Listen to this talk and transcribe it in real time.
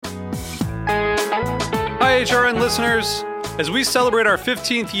HRN listeners. As we celebrate our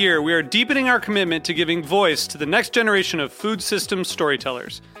 15th year, we are deepening our commitment to giving voice to the next generation of food systems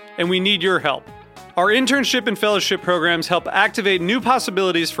storytellers, and we need your help. Our internship and fellowship programs help activate new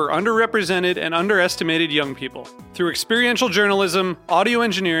possibilities for underrepresented and underestimated young people through experiential journalism, audio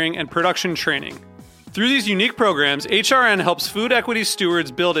engineering, and production training. Through these unique programs, HRN helps food equity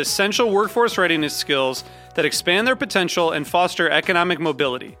stewards build essential workforce readiness skills that expand their potential and foster economic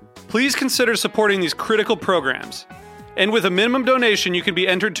mobility. Please consider supporting these critical programs. And with a minimum donation, you can be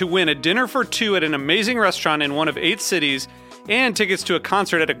entered to win a dinner for two at an amazing restaurant in one of 8 cities and tickets to a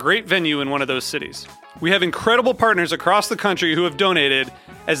concert at a great venue in one of those cities. We have incredible partners across the country who have donated,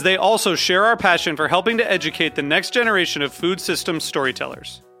 as they also share our passion for helping to educate the next generation of food systems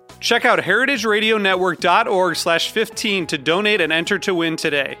storytellers. Check out heritageradionetwork.org/15 to donate and enter to win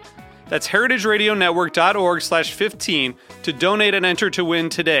today. That's heritageradionetwork.org/15 to donate and enter to win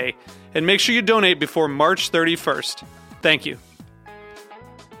today. And make sure you donate before March 31st. Thank you.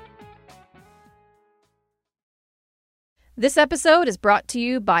 This episode is brought to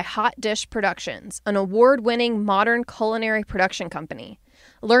you by Hot Dish Productions, an award-winning modern culinary production company.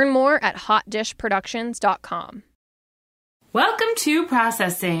 Learn more at hotdishproductions.com. Welcome to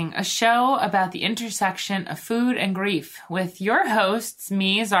Processing, a show about the intersection of food and grief, with your hosts,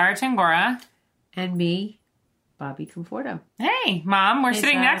 me, Zara Tangora. And me, Bobby Conforto. Hey, Mom, we're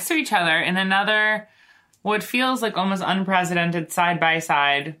sitting Zara. next to each other in another, what feels like almost unprecedented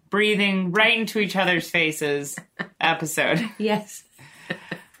side-by-side, breathing right into each other's faces episode. Yes.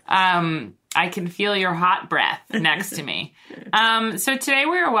 I can feel your hot breath next to me. So today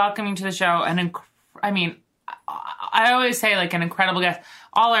we are welcoming to the show I always say like an incredible guest.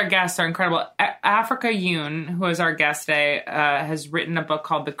 All our guests are incredible. Africa Yoon, who is our guest today, has written a book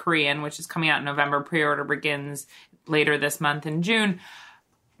called The Korean, which is coming out in November. Pre-order begins later this month in June.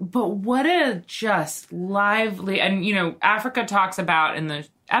 But what a just lively... And, you know, Africa talks about in the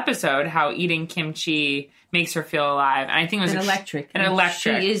episode how eating kimchi makes her feel alive. And I think it was... Electric.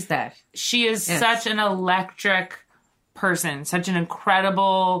 Electric. She is that. She is such an electric person, such an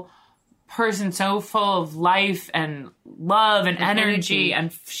incredible person, so full of life and love and energy.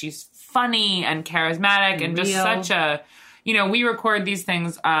 And she's funny and charismatic and just such a, you know, we record these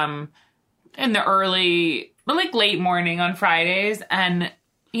things in the early, like late morning on Fridays. And,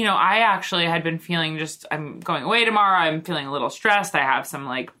 you know, I actually had been feeling I'm going away tomorrow. I'm feeling a little stressed. I have some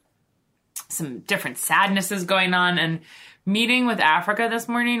different sadnesses going on. And meeting with Africa this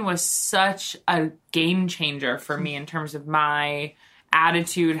morning was such a game changer for me in terms of my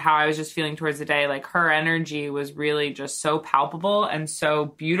attitude, how I was just feeling towards the day. Like, her energy was really just so palpable and so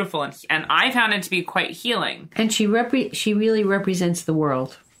beautiful, and I found it to be quite healing. And she really represents the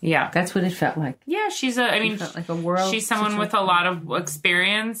world. Yeah, that's what it felt like. Yeah, she's like a world. She's someone with a lot of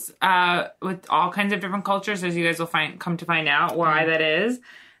experience with all kinds of different cultures, as you guys will come to find out why that is.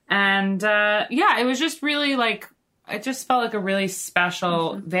 And it was just really it just felt like a really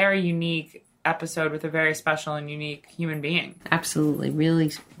special, very unique episode with a very special and unique human being. Absolutely.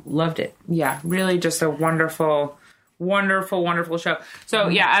 Really loved it. Yeah, really just a wonderful, wonderful, wonderful show.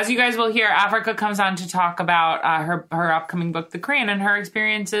 So, as you guys will hear, Africa comes on to talk about her upcoming book, The Korean, and her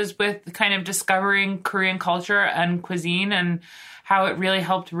experiences with kind of discovering Korean culture and cuisine, and how it really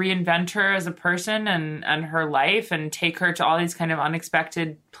helped reinvent her as a person and her life, and take her to all these kind of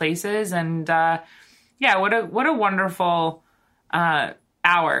unexpected places. And what a wonderful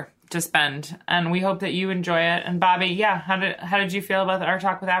hour to spend, and we hope that you enjoy it. And Bobby, how did you feel about our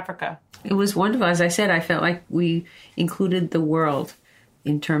talk with Africa? It was wonderful. As I said, I felt like we included the world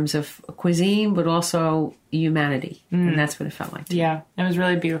in terms of cuisine, but also humanity, and that's what it felt like. Yeah, it was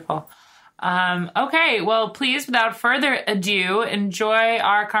really beautiful. Okay, well, please, without further ado, enjoy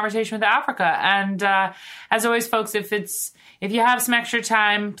our conversation with Africa. And as always, folks, if you have some extra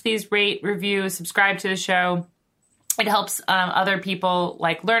time, please rate, review, subscribe to the show. It helps other people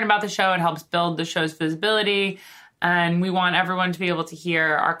learn about the show. It helps build the show's visibility. And we want everyone to be able to hear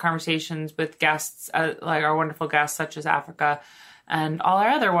our conversations with guests, like our wonderful guests, such as Africa, and all our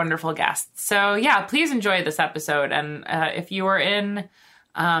other wonderful guests. So, please enjoy this episode. And if you are in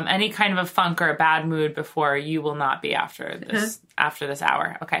any kind of a funk or a bad mood before, you will not be after this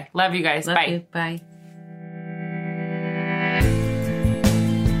hour. Okay. Love you guys. Bye. You. Bye.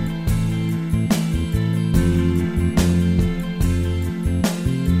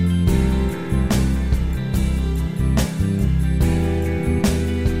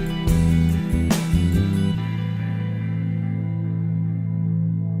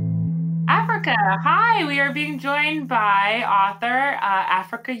 Hi, we are being joined by author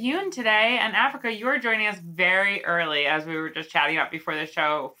Africa Yoon today. And Africa, you are joining us very early, as we were just chatting about before the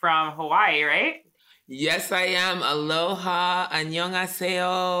show, from Hawaii, right? Yes, I am. Aloha,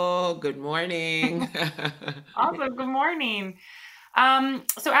 annyeonghaseyo. Good morning. Awesome. Good morning.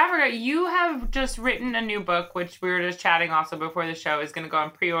 So Africa, you have just written a new book, which we were just chatting also before the show is going to go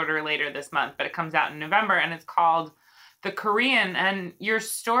on pre-order later this month, but it comes out in November, and it's called The Korean. And your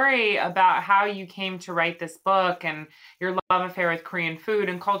story about how you came to write this book and your love affair with Korean food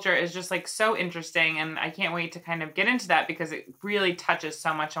and culture is just like so interesting. And I can't wait to kind of get into that because it really touches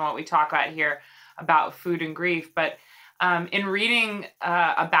so much on what we talk about here about food and grief. But in reading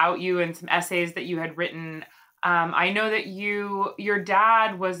about you and some essays that you had written, I know that your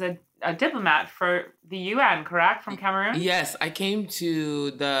dad was a diplomat for the UN, correct? From Cameroon? Yes, I came to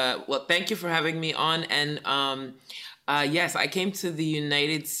thank you for having me on. And yes, I came to the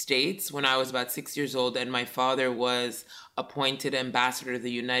United States when I was about 6 years old, and my father was appointed ambassador to the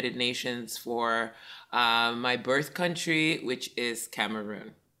United Nations for my birth country, which is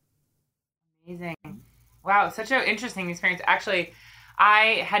Cameroon. Amazing. Wow, such an interesting experience. Actually,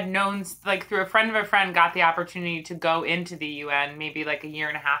 I had known, like, through a friend of a friend, got the opportunity to go into the UN maybe like a year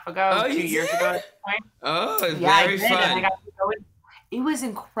and a half ago, 2 years ago at this point. Oh, Yeah, very I did, fun. and I got to go in. It was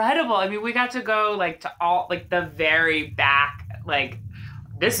incredible. I mean, we got to go like to all like the very back, like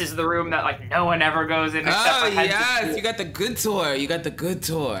this is the room that like no one ever goes in except Oh, for heads yes, of you got the good tour. You got the good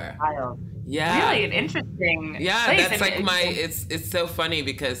tour. style. Yeah. Really an interesting Yeah, place. that's And like it's so funny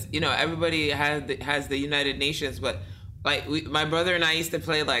because, everybody has the United Nations, but like my brother and I used to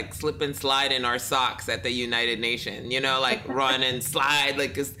play like slip and slide in our socks at the United Nations, like run and slide,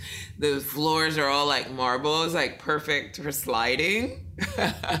 like 'cause the floors are all like marbles, like perfect for sliding.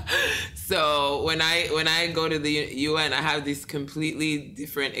 So when I go to the UN, I have this completely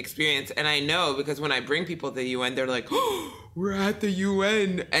different experience, and I know because when I bring people to the UN, they're like, "Oh, we're at the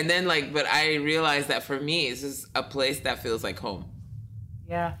UN," and then but I realize that for me, it's just a place that feels like home.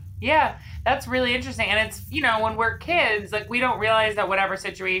 Yeah, that's really interesting. And it's, when we're kids, like we don't realize that whatever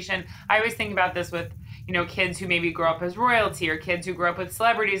situation, I always think about this with, kids who maybe grow up as royalty or kids who grow up with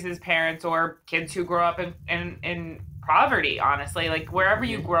celebrities as parents or kids who grow up in poverty, honestly. Like wherever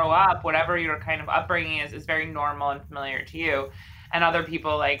you grow up, whatever your kind of upbringing is very normal and familiar to you. And other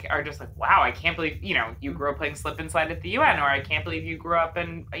people like are just like, wow, I can't believe, you grew up playing slip and slide at the UN, or I can't believe you grew up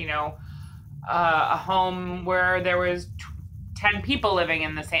in, a home where there was 10 people living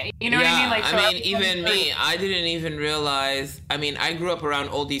in the same, what I mean? Like, so even me, I didn't even realize, I grew up around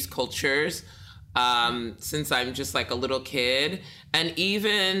all these cultures since I'm just like a little kid. And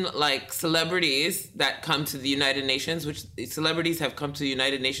even like celebrities that come to the United Nations, which celebrities have come to the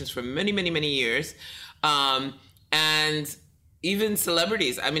United Nations for many, many, many years. And even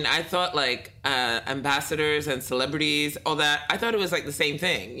celebrities, I thought like ambassadors and celebrities, all that, I thought it was like the same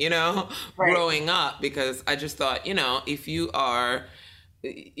thing, Right. growing up, because I just thought, if you are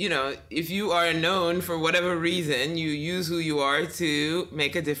known for whatever reason, you use who you are to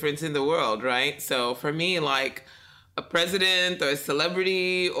make a difference in the world, right? So for me, like a president or a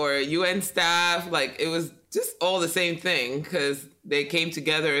celebrity or a UN staff, like it was just all the same thing because they came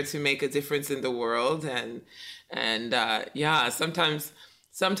together to make a difference in the world. And yeah, sometimes,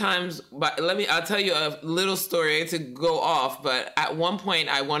 but I'll tell you a little story to go off. But at one point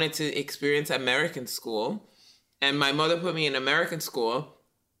I wanted to experience American school, and my mother put me in American school,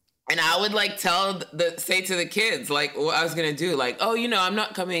 and I would like say to the kids, like what I was going to do, like, oh, I'm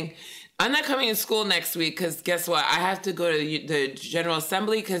not coming to school next week because guess what? I have to go to the General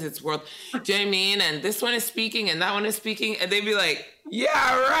Assembly because it's World. Do you know what I mean? And this one is speaking and that one is speaking. And they'd be like,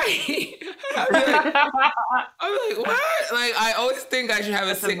 yeah, right. I'd be like, what? Like, I always think I should have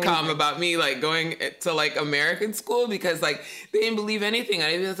a sitcom about me like going to like American school because like they didn't believe anything.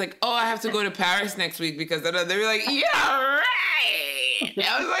 And I'd be like, oh, I have to go to Paris next week because they'd be like, yeah, right.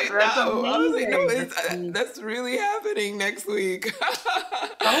 I was like, no, that's really happening next week.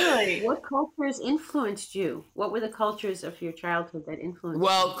 Totally. What cultures influenced you? What were the cultures of your childhood that influenced you?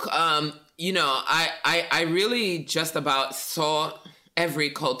 Well, I really just about saw every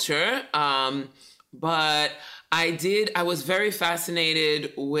culture, but I was very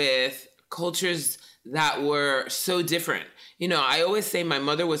fascinated with cultures that were so different. I always say my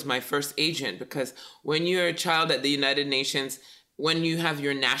mother was my first agent because when you're a child at the United Nations, when you have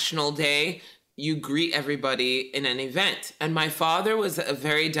your national day, you greet everybody in an event. And my father was a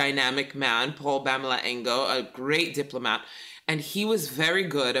very dynamic man, Paul Bamela Engo, a great diplomat. And he was very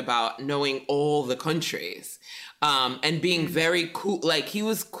good about knowing all the countries and being very cool. Like he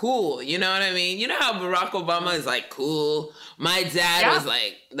was cool. You know what I mean? You know how Barack Obama is like cool? My dad was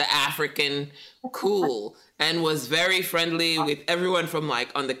like the African cool and was very friendly with everyone from like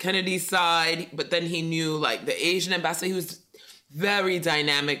on the Kennedy side. But then he knew like the Asian ambassador. He was very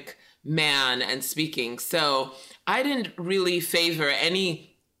dynamic man and speaking. So I didn't really favor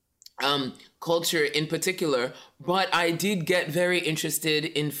any culture in particular, but I did get very interested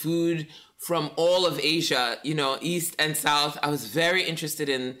in food from all of Asia, you know, East and South. I was very interested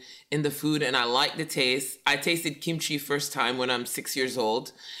in the food, and I liked the taste. I tasted kimchi first time when I'm 6 years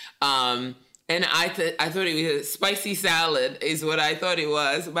old. And I thought it was spicy salad is what I thought it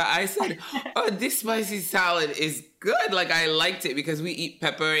was. But I said, oh, this spicy salad is good. Like, I liked it because we eat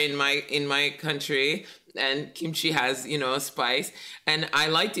pepper in my country, and kimchi has, you know, spice. And I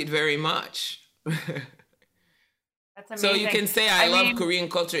liked it very much. That's amazing. So you can say I love Korean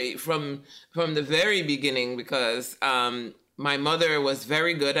culture from the very beginning because my mother was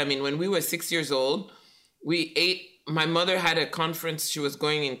very good. I mean, when we were 6 years old, my mother had a conference she was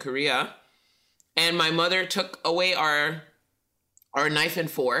going in Korea. And my mother took away our knife and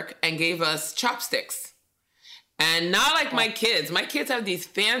fork and gave us chopsticks. And not like my kids. My kids have these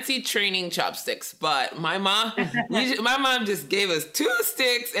fancy training chopsticks, but my mom just gave us 2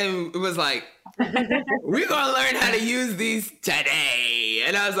 sticks and it was like, we're gonna learn how to use these today.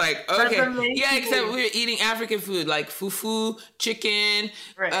 And I was like, okay, yeah. Except we were eating African food like fufu, chicken,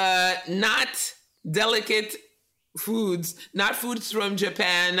 not delicate foods, not foods from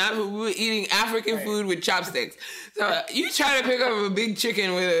Japan, we were eating African food with chopsticks. So you try to pick up a big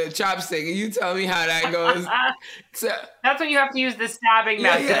chicken with a chopstick and you tell me how that goes. So that's when you have to use the stabbing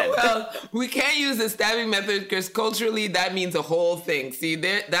method. Yeah, well, we can't use the stabbing method because culturally that means a whole thing. See,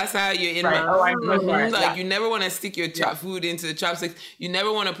 that's how you're in like you never want to stick your food into the chopsticks. You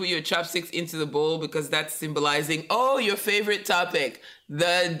never want to put your chopsticks into the bowl because that's symbolizing, your favorite topic,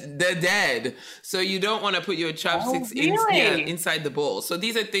 the dead. So you don't want to put your chopsticks inside the bowl. So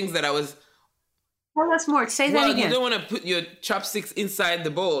these are things that I was... Tell us more. Say that again. You don't want to put your chopsticks inside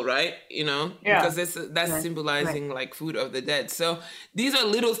the bowl, right? You know, because that's symbolizing like food of the dead. So these are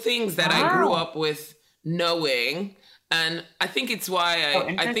little things that I grew up with knowing. And I think it's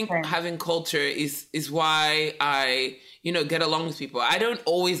why I think having culture is why I, you know, get along with people. I don't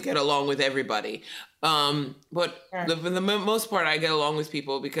always get along with everybody. But for the most part, I get along with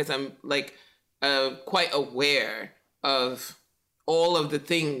people because I'm like quite aware of all of the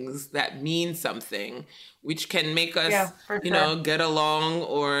things that mean something, which can make us, you know, get along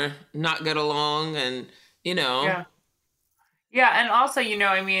or not get along. And, you know. Yeah. And also, you know,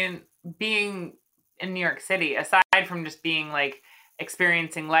 I mean, being in New York City, aside from just being like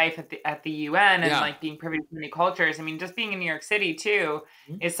experiencing life at the UN and like being privy to many cultures, I mean, just being in New York City too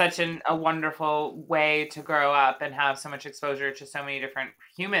is such a wonderful way to grow up and have so much exposure to so many different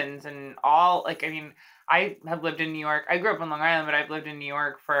humans and all. Like, I mean, I have lived in New York. I grew up in Long Island, but I've lived in New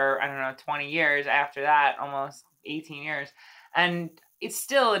York for, 20 years. After that, almost 18 years. And it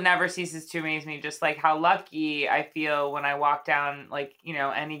never ceases to amaze me just like how lucky I feel when I walk down like, you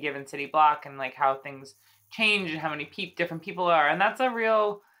know, any given city block and like how things change and how many different people are. And that's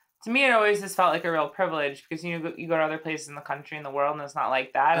to me, it always just felt like a real privilege because, you know, you go to other places in the country and the world and it's not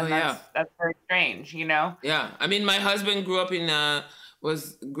like that. And that's very strange, you know? Yeah. I mean, my husband grew up in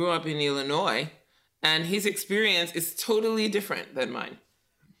Illinois. And his experience is totally different than mine.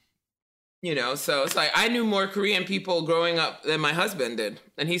 You know, so it's like I knew more Korean people growing up than my husband did.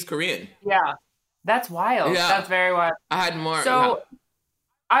 And he's Korean. Yeah. That's wild. Yeah. That's very wild. I had more. So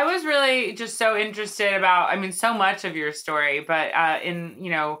I was really just so interested about, so much of your story, but in, you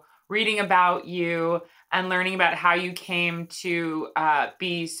know, reading about you and learning about how you came to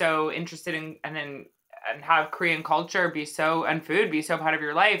be so interested in and have Korean culture and food be so part of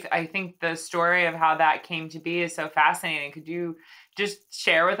your life. I think the story of how that came to be is so fascinating. Could you just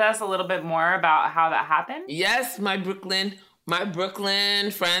share with us a little bit more about how that happened? Yes, my Brooklyn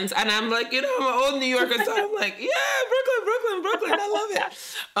friends. And I'm like, you know, I'm an old New Yorker, so I'm like, Brooklyn, I love it.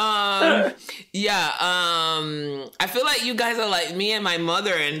 I feel like you guys are like me and my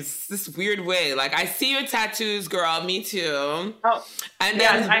mother in this weird way. Like, I see your tattoos, girl, me too. Oh, and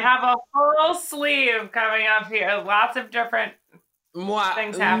yes, I have a full sleeve coming up here. Lots of different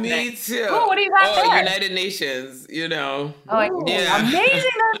things happening. Me too. Ooh, what do you got there? United Nations, you know. Oh,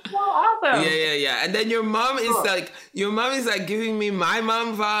 amazing. That's so awesome. Yeah. And then your mom is like giving me my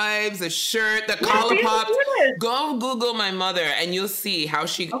mom vibes, the shirt, the collar pops. Go Google my mother and you'll see how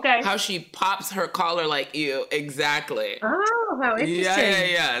she pops her collar like you. Exactly. Oh, how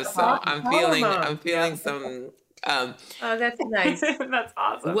interesting. Yeah. So I'm feeling some oh, that's nice. That's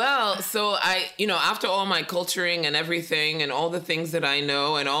awesome. Well, so after all my culturing and everything and all the things that I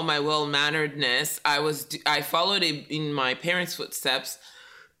know and all my well-manneredness, I followed in my parents' footsteps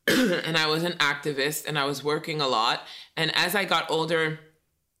and I was an activist and I was working a lot. And as I got older,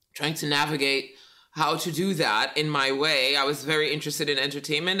 trying to navigate how to do that in my way. I was very interested in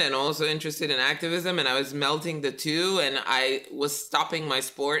entertainment and also interested in activism, and I was melting the two, and I was stopping my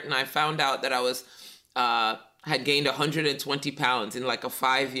sport, and I found out that I was had gained 120 pounds in like a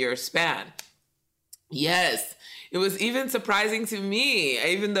 5-year span. Yes, it was even surprising to me,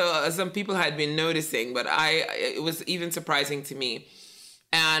 even though some people had been noticing, but it was even surprising to me.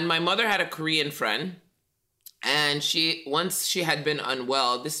 And my mother had a Korean friend, and once she had been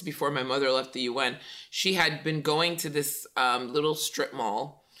unwell, this is before my mother left the UN, she had been going to this little strip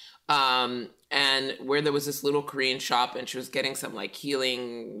mall, and where there was this little Korean shop, and she was getting some like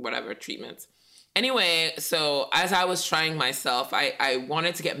healing, whatever, treatments. Anyway, so as I was trying myself, I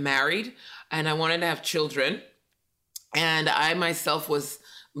wanted to get married, and I wanted to have children, and I myself was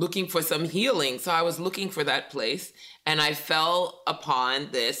looking for some healing. So I was looking for that place, and I fell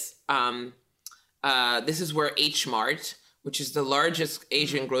upon this. This is where H Mart, which is the largest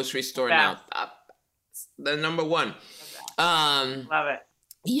Asian grocery store now, the number one. Love it.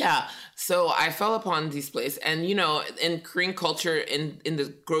 Yeah. So I fell upon this place, and in Korean culture, in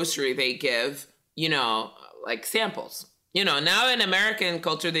the grocery, they give like samples. Now in American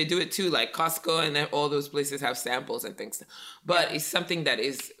culture, they do it too, like Costco and all those places have samples and things. But it's something that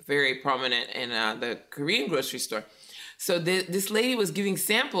is very prominent in the Korean grocery store. So this lady was giving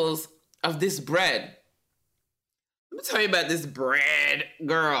samples of this bread. Let me tell you about this bread,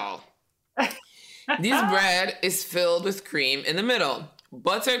 girl. This bread is filled with cream in the middle.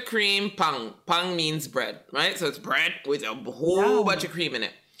 Buttercream pang. Pang means bread, right? So it's bread with a whole bunch of cream in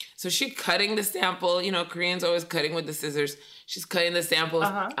it. So she's cutting the sample. Koreans always cutting with the scissors. She's cutting the samples.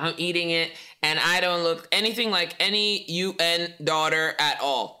 I'm eating it. And I don't look anything like any UN daughter at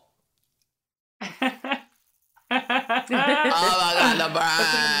all. Oh my God,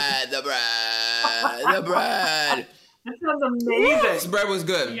 the bread. That sounds amazing. This bread was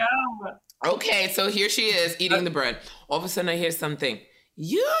good. Yum. Okay, so here she is eating the bread. All of a sudden I hear something.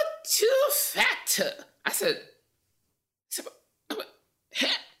 You're too fat. I said,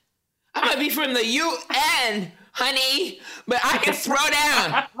 I might be from the UN, honey, but I can throw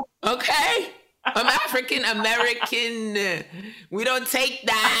down, okay? I'm African American. We don't take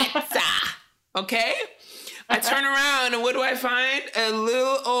that, okay? I turn around, and what do I find? A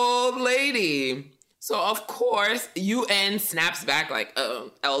little old lady. So, of course, UN snaps back like,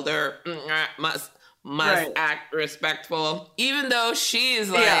 elder, must act respectful. Even though she is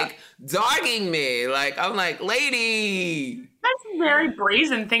like dogging me. Like, I'm like, lady. That's a very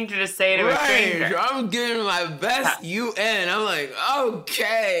brazen thing to just say to a stranger. I'm giving my best UN. I'm like,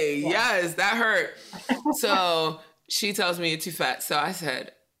 okay, yes, that hurt. So she tells me you're too fat. So I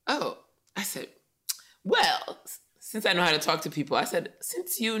said, well, since I know how to talk to people, I said,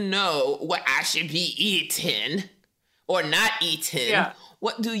 since you know what I should be eating or not eating,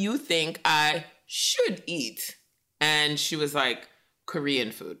 what do you think I should eat? And she was like,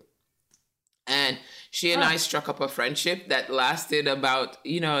 Korean food. And she and I struck up a friendship that lasted about,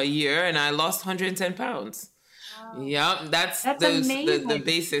 a year, and I lost 110 pounds. Wow. Yeah, that's the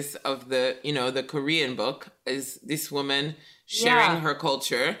basis of the Korean book is this woman sharing her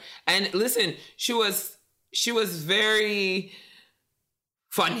culture. And listen, she was very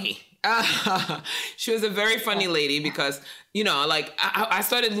funny. She was a very funny lady because, I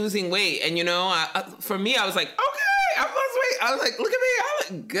started losing weight, and, for me, I was like, okay, I lost weight. I was like, look at me, I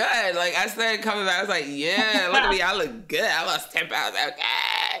look good. Like, I started coming back. I was like, yeah, look at me, I look good. I lost 10 pounds.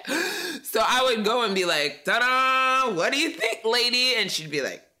 Okay. So I would go and be like, ta-da, what do you think, lady? And she'd be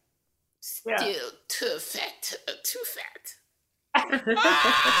like, still too fat.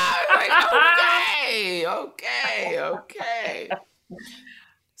 Like, okay.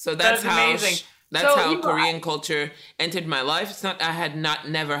 So that's how amazing. That's how Korean culture entered my life. It's not I had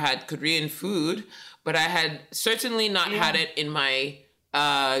never had Korean food, but I had certainly not had it in my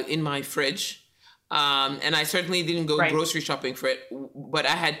fridge, and I certainly didn't go grocery shopping for it. But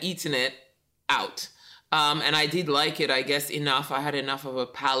I had eaten it out, and I did like it. I guess enough. I had enough of a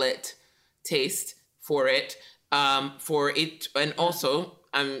palate taste for it, and also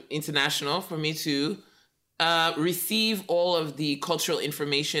I'm international for me to receive all of the cultural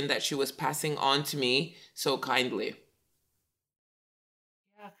information that she was passing on to me so kindly.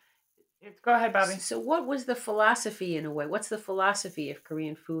 Go ahead, Bobby. So what was the philosophy in a way? What's the philosophy of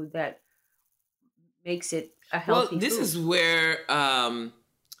Korean food that makes it a healthy food? Well, this food? is where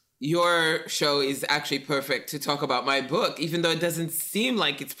your show is actually perfect to talk about my book. Even though it doesn't seem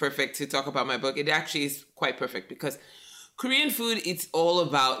like it's perfect to talk about my book, it actually is quite perfect because Korean food, it's all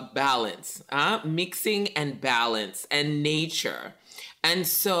about balance, mixing and balance and nature. And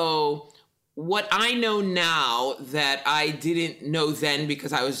so what I know now that I didn't know then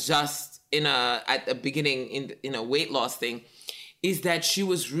because I was just at the beginning in a weight loss thing, is that she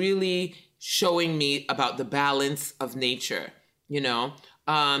was really showing me about the balance of nature, you know.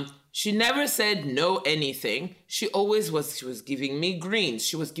 She never said no anything. She was giving me greens.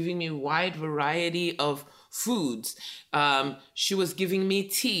 She was giving me a wide variety of foods. She was giving me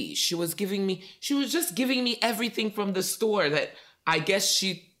tea. She was just giving me everything from the store that I guess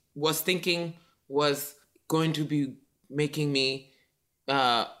she was thinking was going to be making me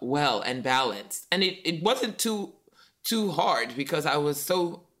well and balanced. And it wasn't too hard because I was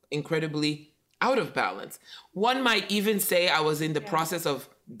so incredibly out of balance. One might even say I was in the process of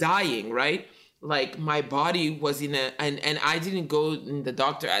dying, right? Like my body was and I didn't go in the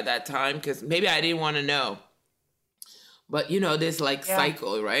doctor at that time because maybe I didn't want to know. But this like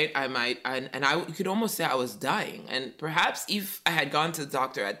cycle, right? I could almost say I was dying. And perhaps if I had gone to the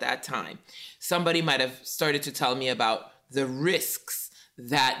doctor at that time, somebody might have started to tell me about the risks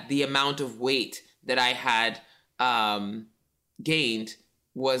that the amount of weight that I had gained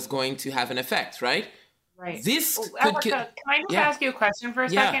was going to have an effect, right? Right. This Erica, can I just ask you a question for a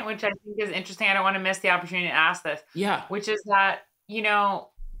second, which I think is interesting? I don't want to miss the opportunity to ask this. Yeah. Which is that,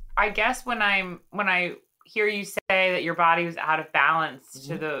 I guess when I hear you say that your body was out of balance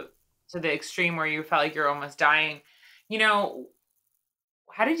to the extreme where you felt like you're almost dying,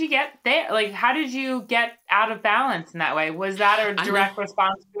 how did you get there? Like, how did you get out of balance in that way? Was that a direct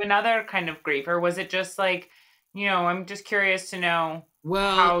response to another kind of grief, or was it just like, I'm just curious to know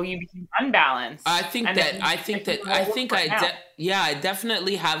how you became unbalanced. I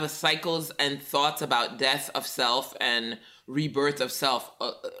definitely have a cycles and thoughts about death of self and rebirth of self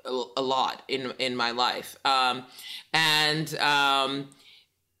a lot in my life.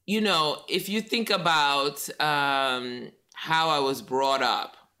 If you think about how I was brought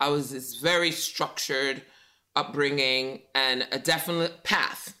up, I was this very structured upbringing and a definite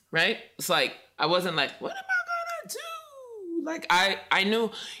path, right? It's like, I wasn't like, what am I gonna do? Like I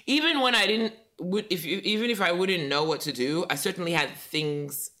knew, even when I didn't, even if I wouldn't know what to do, I certainly had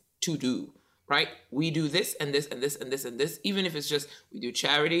things to do, right? We do this and this and this and this and this. Even if it's just, we do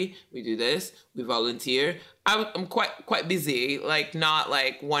charity, we do this, we volunteer. I'm quite busy, like not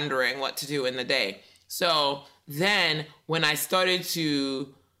like wondering what to do in the day. So then when I started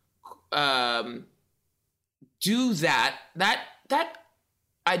to do that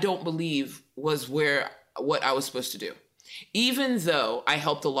I don't believe was what I was supposed to do. Even though I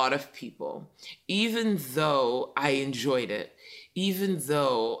helped a lot of people, even though I enjoyed it, even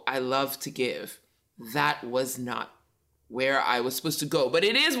though I love to give, that was not where I was supposed to go. But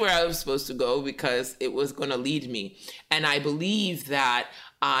it is where I was supposed to go because it was going to lead me. And I believe that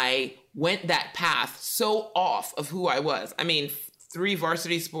I went that path so off of who I was. I mean, 3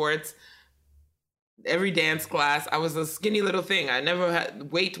 varsity sports, every dance class. I was a skinny little thing. I never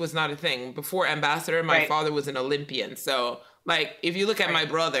had, weight was not a thing. Before ambassador, my father was an Olympian. So like, if you look at my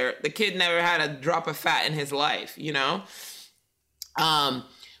brother, the kid never had a drop of fat in his life,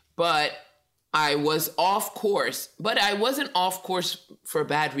 But I was off course, but I wasn't off course for a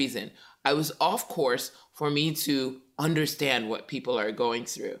bad reason. I was off course for me to understand what people are going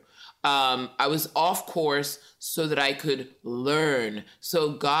through. I was off course so that I could learn.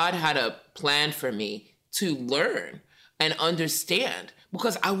 So God had a plan for me to learn and understand,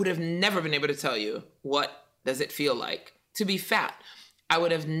 because I would have never been able to tell you what does it feel like to be fat. I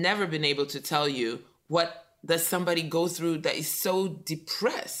would have never been able to tell you what does somebody go through that is so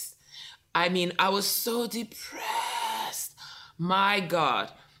depressed. I mean, I was so depressed. My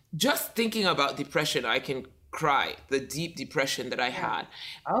God, just thinking about depression, I can cry. The deep depression that I had.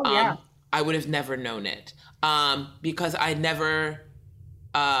 Oh, yeah. I would have never known it because I never,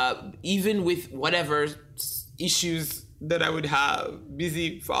 even with whatever issues that I would have,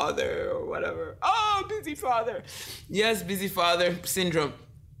 busy father or whatever. Oh, busy father. Yes, busy father syndrome.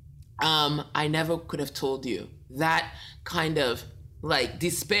 I never could have told you that kind of like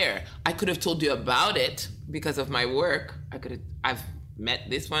despair. I could have told you about it because of my work. I've met,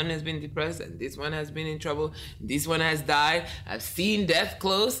 this one has been depressed and this one has been in trouble. This one has died. I've seen death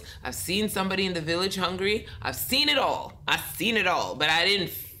close. I've seen somebody in the village hungry. I've seen it all. But I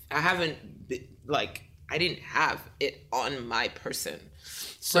didn't have it on my person.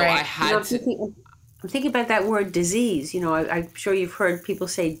 So right. I had to. I'm thinking about that word disease. I'm sure you've heard people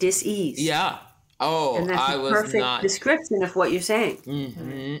say dis-ease. Yeah. Oh, and that's a perfect description of what you're saying. Mm-hmm,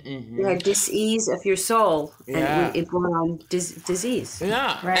 mm-hmm. You had dis-ease of your soul, and it brought on disease.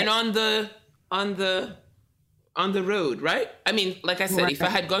 Yeah, right. And on the on the road, right? I mean, like I said, if I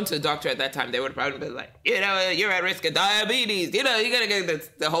had gone to a doctor at that time, they would probably be like, you know, you're at risk of diabetes. You know, you gotta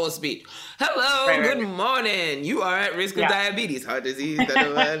get the whole speech. Hello, good morning. You are at risk of diabetes, heart disease.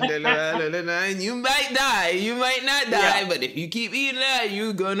 And you might die. You might not die, but if you keep eating that,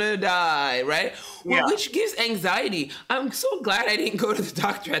 you're gonna die, right? Well, which gives anxiety. I'm so glad I didn't go to the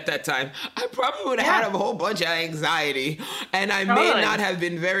doctor at that time. I probably would have had a whole bunch of anxiety, and I may not have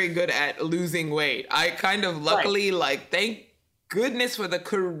been very good at losing weight. I kind of luckily, like, thank goodness for the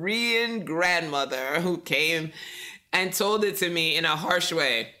Korean grandmother who came and told it to me in a harsh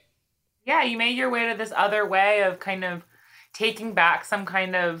way. Yeah, you made your way to this other way of kind of taking back some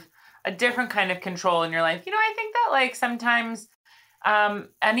kind of a different kind of control in your life. You know, I think that like sometimes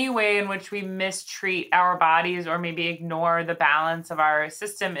any way in which we mistreat our bodies or maybe ignore the balance of our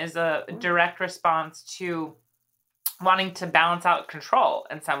system is a direct response to wanting to balance out control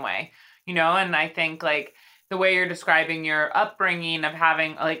in some way, you know? And I think like the way you're describing your upbringing of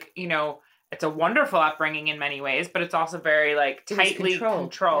having like, you know, it's a wonderful upbringing in many ways, but it's also very like tightly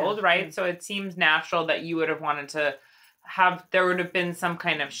controlled, right? Yeah. So it seems natural that you would have wanted to there would have been some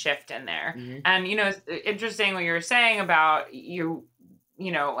kind of shift in there. Mm-hmm. And, you know, it's interesting what you were saying about you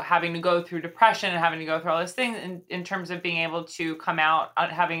know, having to go through depression and having to go through all those things in terms of being able to come out,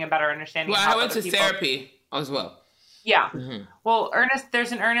 having a better understanding. Well, of how I went to therapy as well. Yeah. Mm-hmm. Well,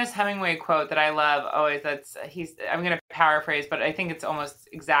 there's an Ernest Hemingway quote that I love always. I'm going to paraphrase, but I think it's almost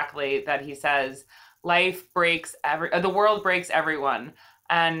exactly that. He says, the world breaks everyone.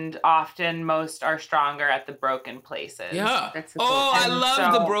 And often most are stronger at the broken places. Yeah. I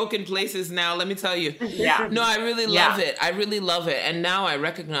love the broken places now. Let me tell you. Yeah. No, I really love it. I really love it. And now I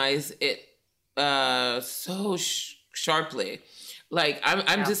recognize it so sharply. Like,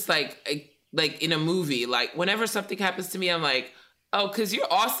 I'm just like in a movie, like whenever something happens to me, I'm like, oh, because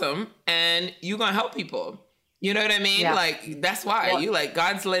you're awesome and you're going to help people. You know what I mean? Yeah. Like, that's why you like,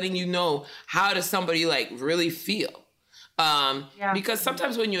 God's letting you know how does somebody like really feel. Because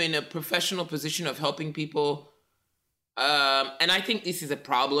sometimes when you're in a professional position of helping people, and I think this is a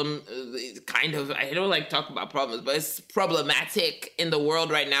problem, kind of, I don't like talking about problems, but it's problematic in the world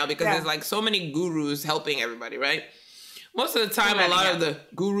right now because there's like so many gurus helping everybody, right? Most of the time, a lot of the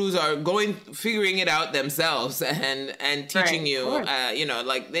gurus are figuring it out themselves and teaching you, you know,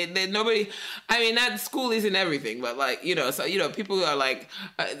 like nobody, I mean, that school isn't everything, but like, you know, so, you know, people are like,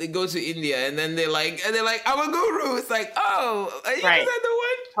 they go to India and then they're like, I'm a guru. It's like, oh, you just had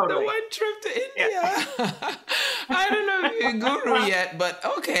the one trip to India. Yeah. I don't know if you're a guru yet, but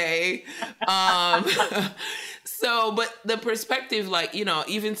okay. So, but the perspective, like, you know,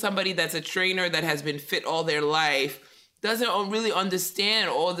 even somebody that's a trainer that has been fit all their life, doesn't really understand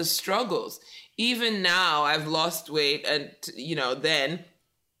all the struggles. Even now, I've lost weight and, you know, then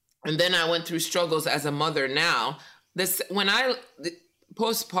I went through struggles as a mother now.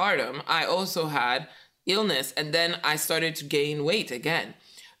 Postpartum, I also had illness and then I started to gain weight again.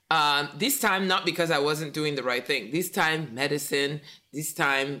 This time, not because I wasn't doing the right thing. This time, medicine, this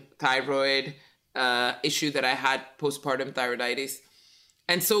time, thyroid issue that I had, postpartum thyroiditis.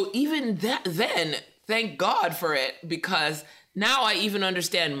 And so even then, thank God for it, because now I even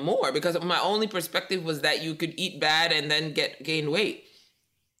understand more, because my only perspective was that you could eat bad and then gain weight.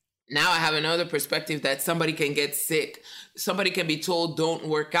 Now I have another perspective that somebody can get sick. Somebody can be told don't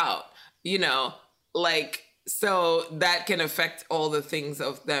work out, you know, like, so that can affect all the things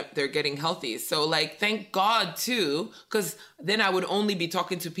of that they're getting healthy. So like, thank God too, because then I would only be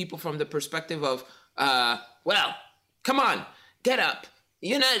talking to people from the perspective of, well, come on, get up.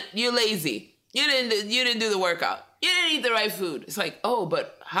 You're lazy. You didn't do the workout. You didn't eat the right food. It's like, oh,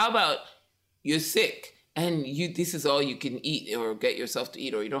 but how about you're sick and this is all you can eat or get yourself to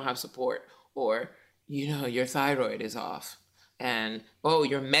eat, or you don't have support, or, you know, your thyroid is off and, oh,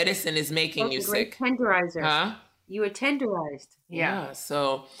 your medicine is making you sick. Tenderizer. Huh? You were tenderized. Yeah.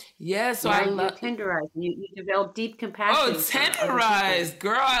 So I love tenderized. You develop deep compassion. Oh, tenderized.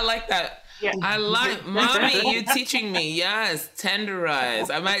 Girl, I like that. Yeah. I like, mommy, you're teaching me. Yes, tenderize.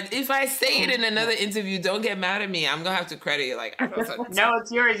 If I say it in another interview, don't get mad at me. I'm going to have to credit you. Like, no,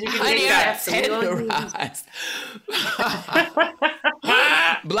 it's yours. You can take that. Tenderized.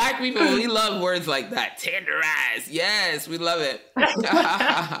 Black people, we love words like that. Tenderize. Yes, we love it. That's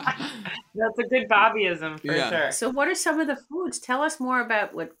a good Bobbyism for sure. So what are some of the foods? Tell us more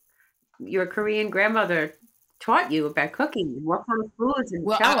about what your Korean grandmother taught you about cooking. What kind of foods? And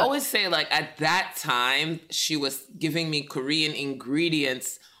I always say, like, at that time, she was giving me Korean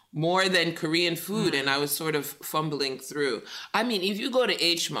ingredients more than Korean food, and I was sort of fumbling through. I mean, if you go to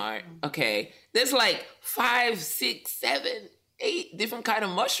H Mart, okay, there's like 5, 6, 7 8 different kind of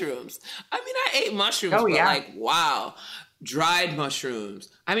mushrooms. I mean, I ate mushrooms, Oh, but yeah. like, wow. Dried mushrooms.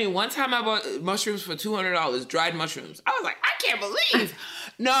 I mean, one time I bought mushrooms for $200, dried mushrooms. I was like, I can't believe.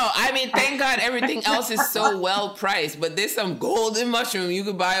 No, I mean, thank God everything else is so well priced, but there's some golden mushroom you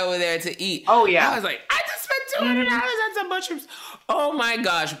could buy over there to eat. Oh, yeah. I was like, I just spent $200 on some mushrooms. Oh my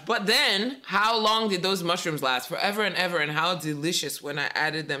gosh. But then, how long did those mushrooms last? Forever and ever. And how delicious, when I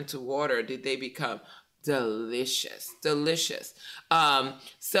added them to water, did they become? Delicious. So,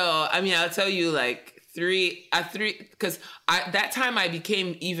 I mean, I'll tell you, like, because that time I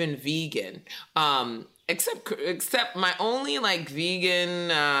became even vegan. Except my only like vegan,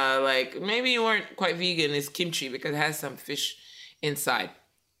 like maybe you weren't quite vegan, is kimchi, because it has some fish inside.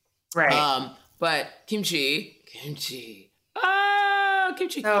 Right. But kimchi. Kimchi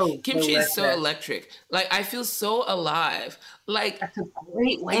is so electric. Like, I feel so alive. Like, That's a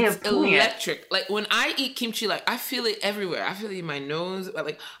great way of putting electric. Like, when I eat kimchi, like, I feel it everywhere. I feel it in my nose.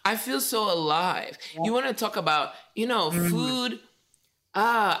 Like, I feel so alive. Yeah. You want to talk about, food.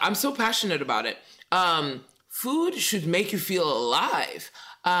 I'm so passionate about it. Food should make you feel alive.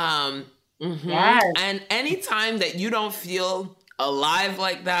 Yes. And anytime that you don't feel alive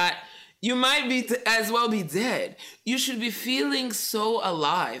like that, you might be as well be dead. You should be feeling so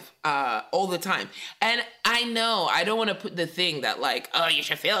alive all the time. And I know I don't want to put the thing that like, oh, you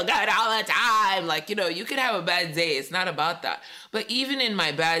should feel good all the time. Like, you could have a bad day. It's not about that. But even in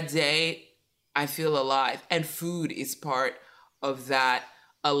my bad day, I feel alive. And food is part of that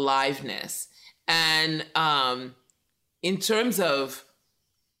aliveness. And in terms of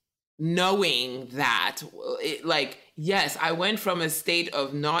knowing that, yes, I went from a state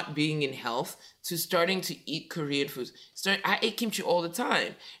of not being in health to starting to eat Korean foods. I ate kimchi all the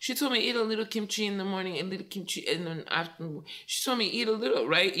time. She told me eat a little kimchi in the morning, a little kimchi in the afternoon. She told me eat a little,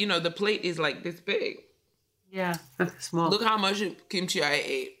 right? The plate is like this big. Yeah, small. Look how much kimchi I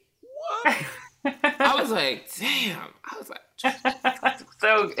ate. What? I was like, damn. I was like,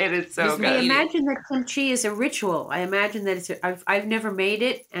 it is so good. I imagine that kimchi is a ritual. I imagine that I've never made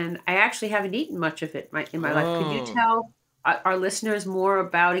it, and I actually haven't eaten much of it in my life. Could you tell our listeners more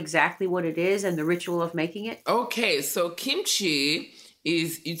about exactly what it is and the ritual of making it? Okay, so kimchi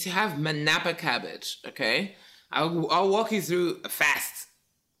is you have manapa cabbage. Okay, I'll walk you through a fast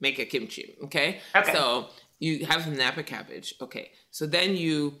make a kimchi. Okay. So you have manapa cabbage. Okay, so then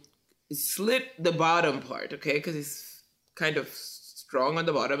you slit the bottom part. Okay, because it's kind of strong on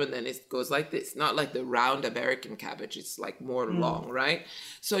the bottom, and then it goes like this, not like the round American cabbage. It's like more long, right?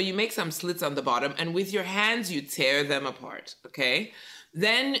 So you make some slits on the bottom, and with your hands you tear them apart. Okay,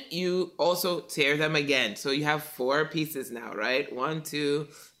 then you also tear them again, so you have 4 pieces now, right? 1, 2,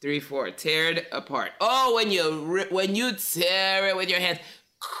 3, 4 teared apart. Oh, when you tear it with your hands,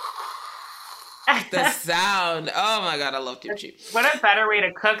 the sound. Oh my God, I love kimchi. What a better way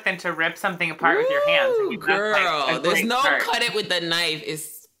to cook than to rip something apart with your hands. I mean, girl, there's no start. cut it with the knife.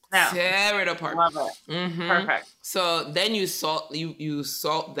 It's tear it apart. Love it. Mm-hmm. Perfect. So then you salt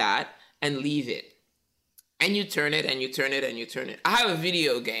that and leave it. And you turn it and you turn it and you turn it. I have a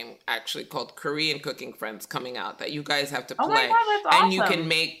video game actually called Korean Cooking Friends coming out that you guys have to play. Oh my God, that's awesome. And you can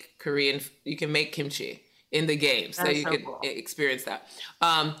make kimchi in the game. So you can experience that.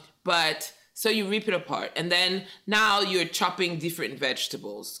 So you rip it apart, and then now you're chopping different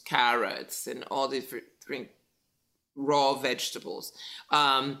vegetables, carrots, and all different raw vegetables.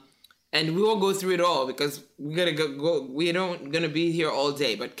 And we won't go through it all because we're gonna go. We don't gonna be here all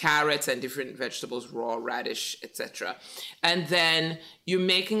day. But carrots and different vegetables, raw radish, etc. And then you're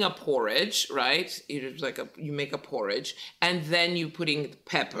making a porridge, right? You make a porridge, and then you're putting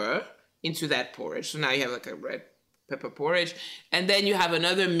pepper into that porridge. So now you have like a red pepper porridge, and then you have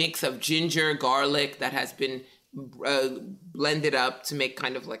another mix of ginger, garlic that has been blended up to make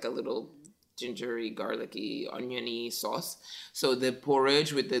kind of like a little gingery, garlicky, oniony sauce. So the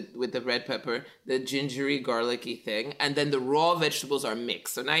porridge with the red pepper, the gingery, garlicky thing, and then the raw vegetables are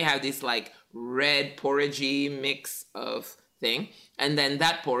mixed. So now you have this like red porridgey mix of thing, and then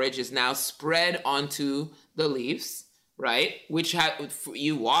that porridge is now spread onto the leaves, right? Which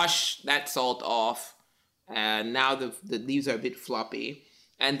you wash that salt off. And now the leaves are a bit floppy.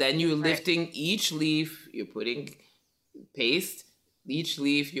 And then you're lifting each leaf, you're putting paste. Each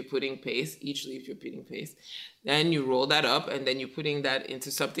leaf, you're putting paste. Each leaf, you're putting paste. Then you roll that up, and then you're putting that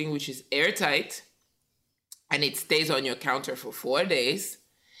into something which is airtight. And it stays on your counter for 4 days.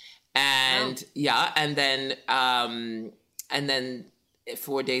 And and then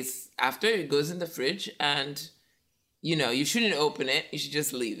 4 days after, it goes in the fridge. And, you shouldn't open it. You should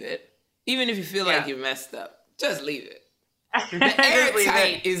just leave it. Even if you feel like you messed up, just leave it. The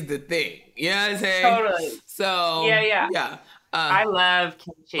airtight is the thing. You know what I'm saying? Totally. So, yeah. I love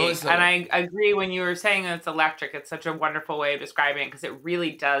kimchi. Also, and I agree when you were saying that it's electric. It's such a wonderful way of describing it because it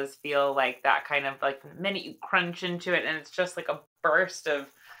really does feel like that kind of like the minute you crunch into it and it's just like a burst of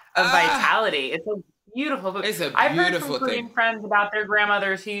vitality. It's a beautiful food. It's a I've heard beautiful from Korean thing. friends about their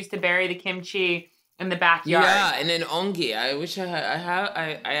grandmothers who used to bury the kimchi in the backyard. Yeah, and then ongi. I wish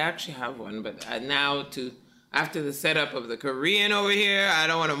I actually have one, but now after the setup of the Korean over here, I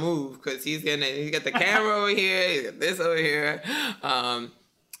don't want to move because he's got the camera over here, he's got this over here.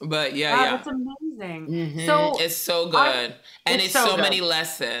 But yeah. That's amazing. Mm-hmm. So it's so good. And it's so good. many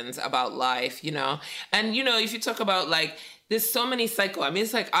lessons about life, And if you talk about like there's so many cycles. I mean,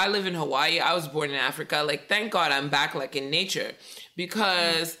 it's like I live in Hawaii. I was born in Africa. Like, thank God I'm back like in nature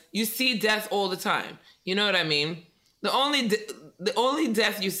because you see death all the time. You know what I mean? The only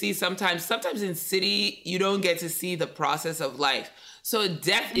death you see sometimes in city, you don't get to see the process of life. So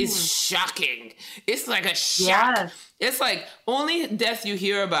death is shocking. It's like a shock. Yes. It's like only death you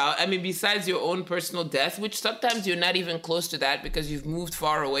hear about. I mean, besides your own personal death, which sometimes you're not even close to that because you've moved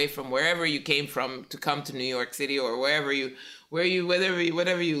far away from wherever you came from to come to New York City or whatever you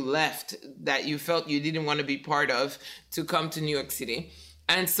left that you felt you didn't want to be part of to come to New York City.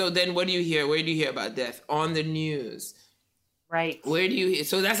 And so then what do you hear? Where do you hear about death? On the news. Right. Where do you hear?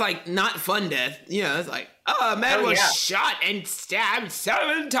 So that's like not fun death. It's like, a man was shot and stabbed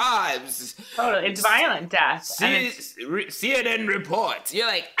 7 times. Totally. It's violent death. CNN reports. You're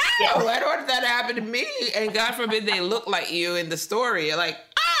like, I don't want that to happen to me. And God forbid they look like you in the story. You're like,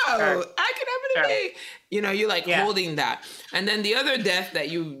 that could happen to me. You're like holding that. And then the other death that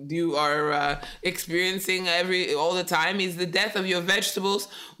you are experiencing all the time is the death of your vegetables,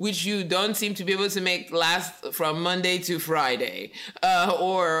 which you don't seem to be able to make last from Monday to Friday,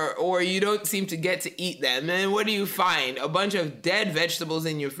 or you don't seem to get to eat them. And what do you find? A bunch of dead vegetables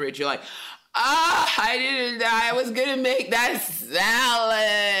in your fridge. You're like, I was gonna make that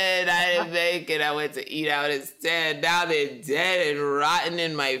salad. I didn't make it. I went to eat out instead. Now they're dead and rotten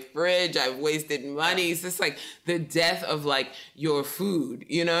in my fridge. I've wasted money. It's just like the death of like your food.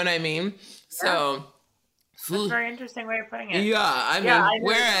 You know what I mean? So food. That's a very interesting way of putting it. Yeah, I mean,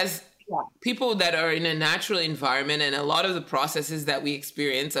 whereas people that are in a natural environment and a lot of the processes that we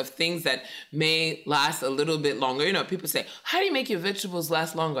experience of things that may last a little bit longer, people say, how do you make your vegetables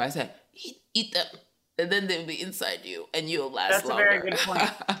last longer? I said, eat them, and then they'll be inside you, and you'll last longer. That's a very good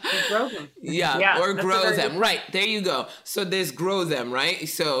point. You grow them. Or grow them. Right, there you go. So there's grow them, right?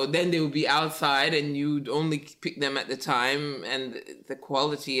 So then they will be outside, and you'd only pick them at the time, and the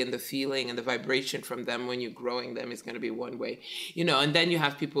quality and the feeling and the vibration from them when you're growing them is going to be one way. And then you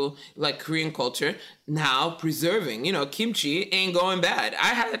have people like Korean culture now preserving. Kimchi ain't going bad.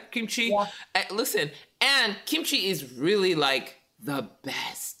 I had kimchi. Yeah. Listen, and kimchi is really like the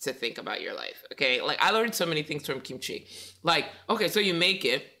best to think about your life, okay? Like, I learned so many things from kimchi. Like, okay, so you make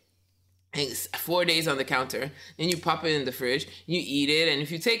it, and it's 4 days on the counter, then you pop it in the fridge, you eat it, and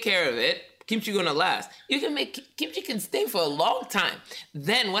if you take care of it, kimchi gonna last. Kimchi can stay for a long time.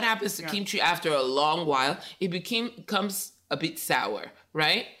 Then what happens to kimchi after a long while? It becomes a bit sour,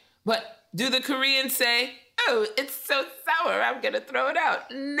 right? But do the Koreans say, oh, it's so sour, I'm gonna throw it out?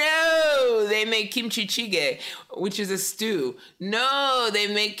 No, they make kimchi jjigae, which is a stew. No, they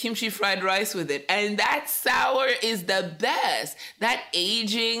make kimchi fried rice with it. And that sour is the best. That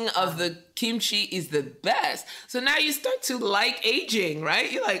aging of the kimchi is the best. So now you start to like aging,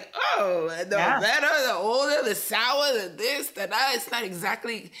 right? You're like, oh, the better, the older, the sour, the this, the that. It's not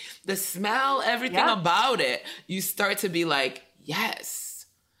exactly the smell, everything about it. You start to be like, yes.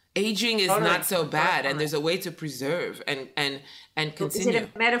 Aging is not so bad, and there's a way to preserve and continue. Is it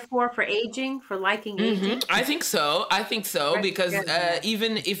a metaphor for aging, for liking aging? I think so. Right. Because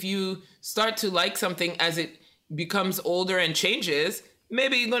even if you start to like something as it becomes older and changes,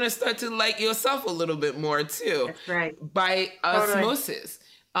 maybe you're going to start to like yourself a little bit more too. That's right. By osmosis.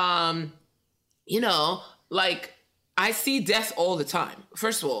 Like I see death all the time.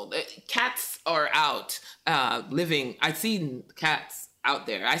 First of all, cats are out living. I've seen cats out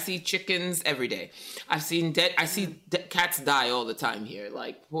there. I see chickens every day. I've seen cats die all the time here,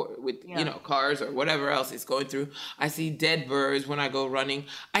 like with cars or whatever else is going through. I see dead birds when I go running.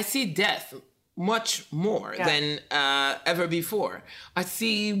 I see death much more than ever before. I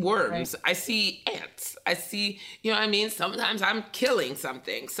see worms. Right. I see ants. I see, sometimes I'm killing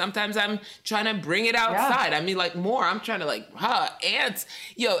something. Sometimes I'm trying to bring it outside. I mean, like more, I'm trying to ants.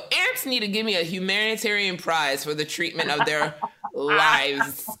 Ants need to give me a humanitarian prize for the treatment of their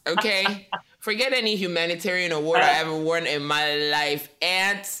lives, okay? Forget any humanitarian award I ever won in my life.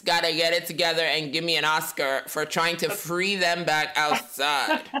 Ants gotta get it together and give me an Oscar for trying to free them back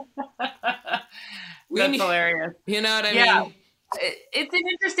outside. That's hilarious. You know what I mean? It's an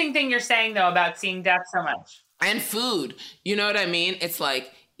interesting thing you're saying, though, about seeing death so much. And food, you know what I mean? It's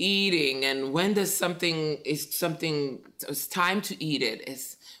like eating, and when does it's time to eat it.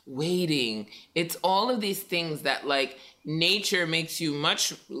 It's waiting. It's all of these things that like nature makes you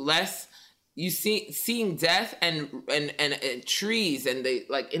much less. You seeing death and trees, and they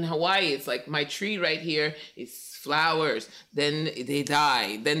like in Hawaii, it's like my tree right here is flowers, then they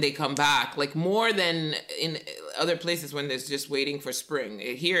die, then they come back, like more than in other places when there's just waiting for spring.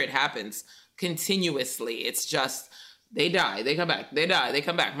 Here it happens continuously. It's just they die, they come back, they die, they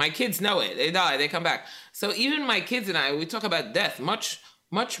come back. My kids know it. They die, they come back. So even my kids and I, we talk about death much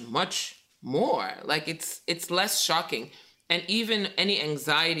more. Like it's less shocking. And even any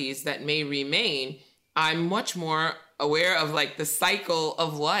anxieties that may remain, I'm much more aware of like the cycle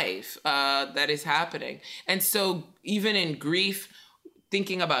of life that is happening. And so even in grief,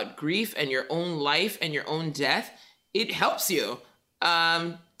 thinking about grief and your own life and your own death, it helps you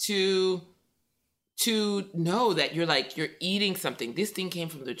to know that you're eating something. This thing came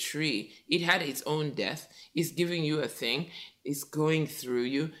from the tree. It had its own death. It's giving you a thing. It's going through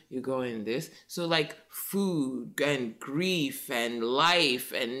you. You're going this. So like food and grief and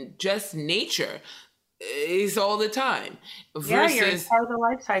life and just nature is all the time. Versus you're part of the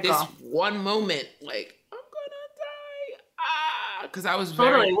life cycle. This one moment, like I'm gonna die. Because I was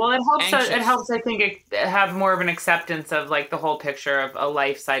totally. Well, it helps. Anxious. It helps. I think have more of an acceptance of like the whole picture of a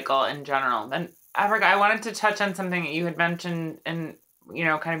life cycle in general. Then Africa, I wanted to touch on something that you had mentioned in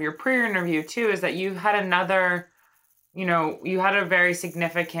kind of your pre-interview too. Is that you had you had a very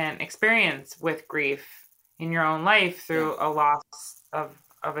significant experience with grief in your own life through a loss of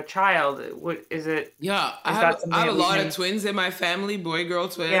a child. What is it? Yeah, I have a lot of twins in my family, boy-girl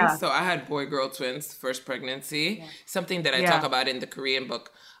twins. Yeah. So I had boy-girl twins, first pregnancy, something that I talk about in the Korean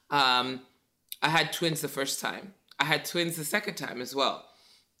book. I had twins the first time. I had twins the second time as well.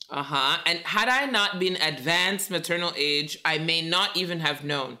 And had I not been advanced maternal age, I may not even have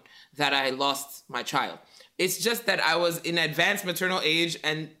known that I lost my child. It's just that I was in advanced maternal age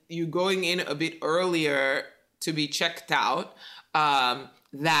and you going in a bit earlier to be checked out,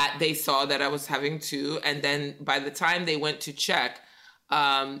 that they saw that I was having two. And then by the time they went to check,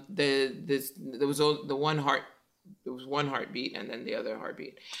 there was one heartbeat and then the other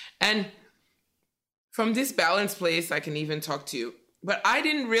heartbeat. And from this balanced place, I can even talk to you. But I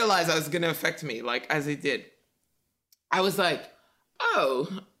didn't realize it was going to affect me like as it did. I was like,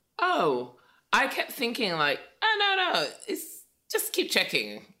 oh. I kept thinking like, no, it's just keep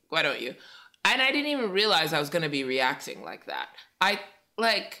checking. Why don't you? And I didn't even realize I was going to be reacting like that. I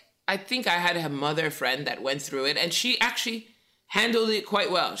think I had a mother friend that went through it and she actually handled it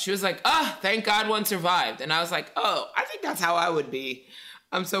quite well. She was like, thank God one survived. And I was like, I think that's how I would be.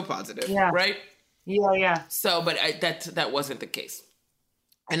 I'm so positive, right? Yeah. So, but that wasn't the case.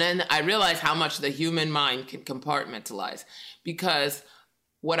 And then I realized how much the human mind can compartmentalize, because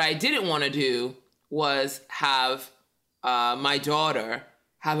what I didn't want to do was have my daughter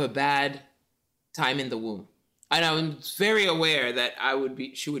have a bad time in the womb. And I was very aware that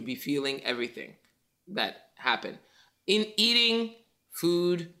she would be feeling everything that happened. In eating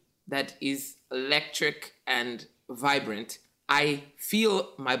food that is electric and vibrant, I feel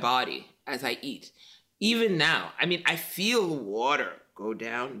my body as I eat. Even now, I feel water go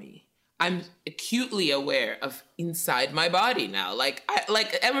down me. I'm acutely aware of inside my body now, like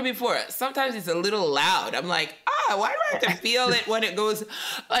ever before. Sometimes it's a little loud. I'm like, why do I have to feel it when it goes?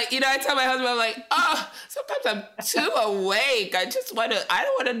 Like, I tell my husband, I'm like, sometimes I'm too awake. I don't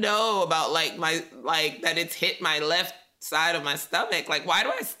want to know about that it's hit my left side of my stomach. Like, why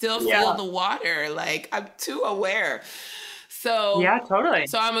do I still feel the water? Like, I'm too aware. So yeah, totally.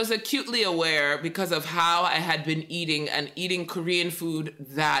 So I was acutely aware because of how I had been eating Korean food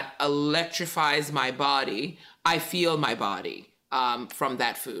that electrifies my body. I feel my body from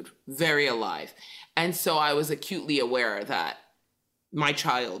that food, very alive. And so I was acutely aware that my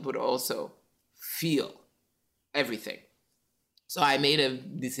child would also feel everything. So I made a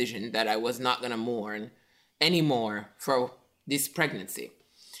decision that I was not going to mourn anymore for this pregnancy.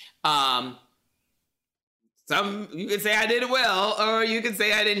 You could say I did it well, or you could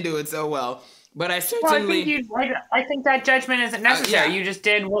say I didn't do it so well. But I certainly... I think that judgment isn't necessary. You just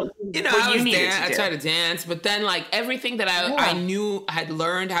did what you needed to do. I tried to dance, but then everything that I knew, I had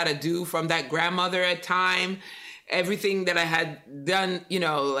learned how to do from that grandmother at time, everything that I had done,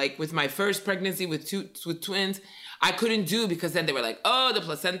 with my first pregnancy with twins, I couldn't do because then they were like, the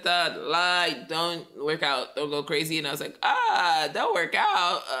placenta, don't work out, don't go crazy. And I was like, don't work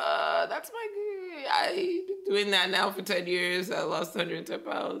out. I've been doing that now for 10 years. I lost 110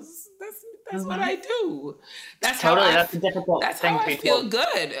 pounds. that's what I do. That's Totally, how that's a difficult that's thing how to I be feel told.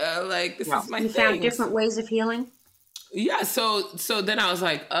 good. Like this is my You thing. found different ways of healing? Yeah, so then I was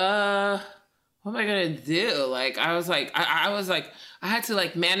like, what am I gonna do? Like I was like, I had to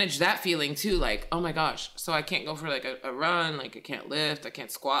like manage that feeling too. Like, oh my gosh, so I can't go for like a run, like I can't lift, I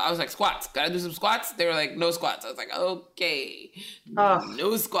can't squat. I was like, squats, gotta do some squats. They were like, no squats. I was like, okay,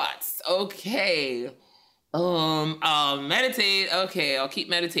 no squats. Okay. I'll meditate. Okay, I'll keep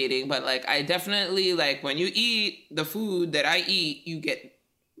meditating. But like I definitely like when you eat the food that I eat, you get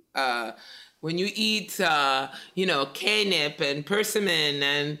when you eat, K-nip and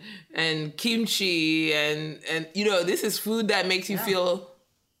persimmon and kimchi and this is food that makes you feel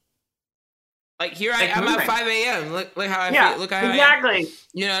like here I am at 5 a.m. Look how I feel. Look how exactly. I am.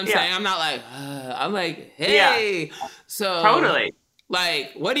 You know what I'm saying? I'm not like, I'm like, hey. Yeah. So Totally.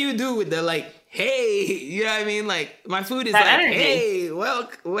 like, what do you do with the like, hey? You know what I mean? Like my food is That like, energy. hey, well,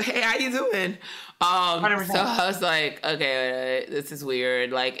 hey, how you doing? 100%. So I was like, okay, this is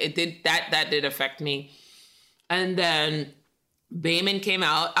weird. Like it did that did affect me. And then Bayman came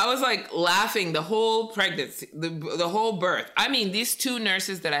out. I was like laughing the whole pregnancy, the whole birth. I mean, these two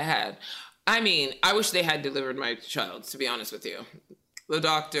nurses that I had, I mean, I wish they had delivered my child, to be honest with you. The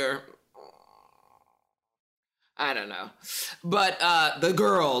doctor, I don't know. But the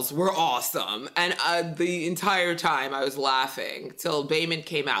girls were awesome. And the entire time I was laughing till Bayman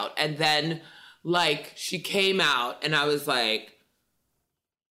came out. And then like she came out and I was like,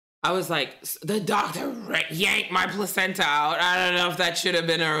 the doctor yanked my placenta out. I don't know if that should have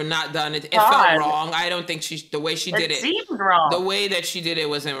been or not done. It felt wrong. I don't think the way she did it. It seemed wrong. The way that she did it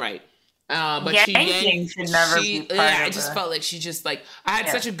wasn't right. But Yanking should never be part I of just it. felt like she just like, I had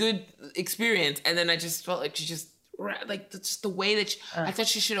such a good experience. And then I just felt like she just, like, just the way that I thought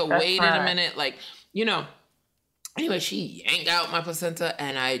she should have waited a minute. Like, anyway, she yanked out my placenta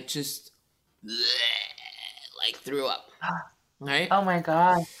and I just, like, threw up. Right? Oh my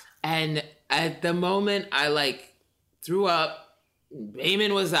God. And at the moment I like threw up,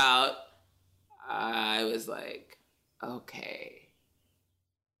 Bayman was out, I was like, okay,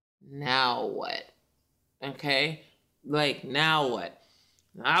 now what? Okay? Like, now what?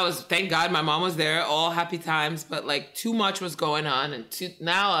 Thank God my mom was there, all happy times, but like too much was going on. And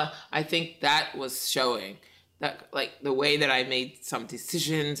now I think that was showing that like the way that I made some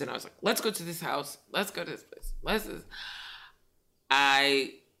decisions and I was like, let's go to this house. Let's go to this place.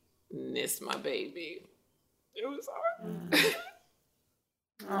 I missed my baby. It was hard.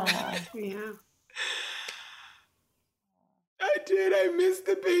 Oh. Yeah. I did. I missed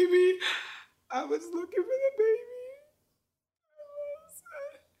the baby. I was looking for the baby.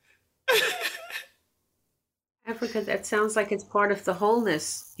 Africa, that sounds like it's part of the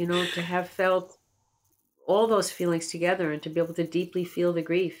wholeness, to have felt all those feelings together and to be able to deeply feel the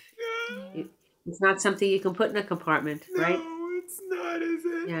grief. Yeah. It's not something you can put in a compartment, right? No, it's not, is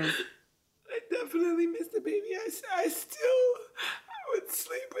it? Yeah. I definitely missed the baby. I would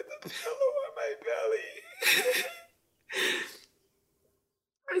sleep with the pillow on my belly.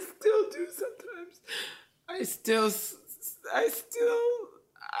 I still do sometimes. I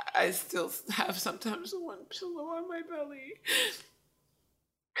still have sometimes one pillow on my belly.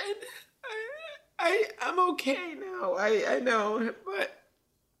 And I'm okay now. I know, but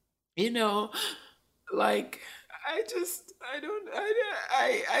like I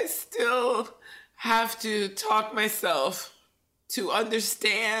still have to talk myself to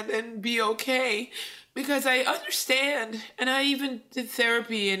understand and be okay because I understand and I even did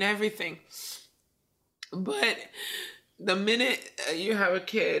therapy and everything. But the minute you have a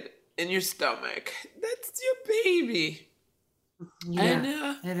kid in your stomach, that's your baby. Yeah, And,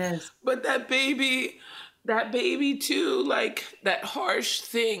 It is. but that baby too, like that harsh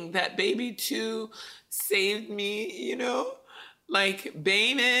thing, that baby too saved me, like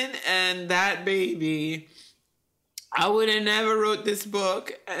Bayman and that baby. I would have never wrote this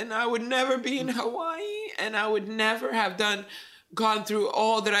book and I would never be in Hawaii and I would never have gone through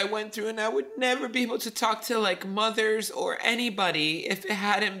all that I went through and I would never be able to talk to like mothers or anybody if it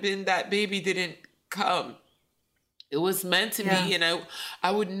hadn't been that baby didn't come. It was meant to be and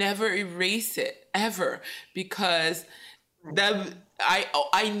I would never erase it ever because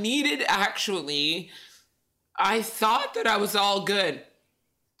I needed actually, I thought that I was all good,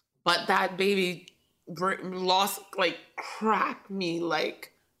 but that baby cracked me.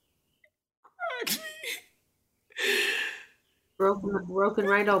 Broken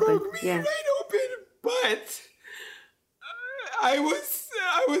right open. Broke me Yeah. right open, but I was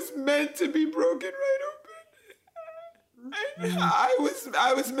meant to be broken right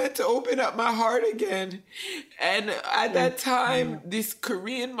I was meant to open up my heart again, and at that time, these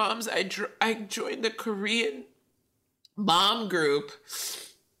Korean moms, I joined the Korean mom group.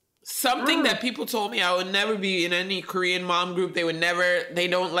 Something that people told me I would never be in any Korean mom group. They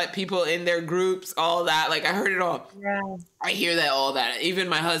don't let people in their groups, all that. Like, I heard it all. Yeah. I hear that, all that. Even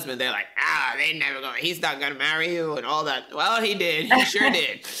my husband, they're like, he's not going to marry you and all that. Well, he did. He sure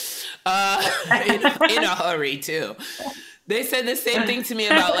did. In a hurry, too. They said the same thing to me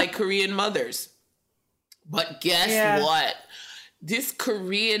about, like, Korean mothers. But guess what? These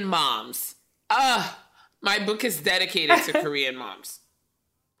Korean moms, my book is dedicated to Korean moms.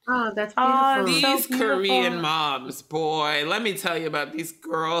 Oh, that's beautiful. These Korean moms, boy, let me tell you about these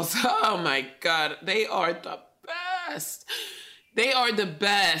girls. Oh my God, they are the best. They are the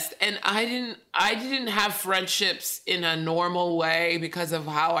best. And I didn't have friendships in a normal way because of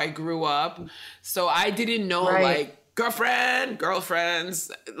how I grew up. So I didn't know like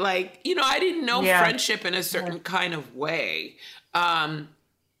girlfriends. Like, you know, I didn't know friendship in a certain kind of way.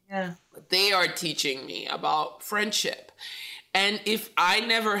 They are teaching me about friendship. And if I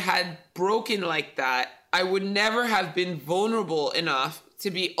never had broken like that, I would never have been vulnerable enough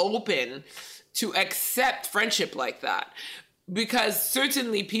to be open to accept friendship like that. Because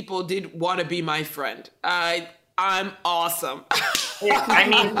certainly people did want to be my friend. I'm awesome. I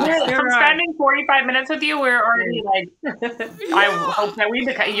mean, from spending 45 minutes with you, we're already like, I hope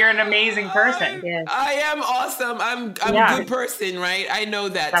that you're an amazing person. Yes. I am awesome. I'm a good person, right? I know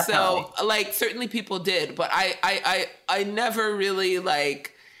that. Definitely. So, like, certainly people did, but I never really,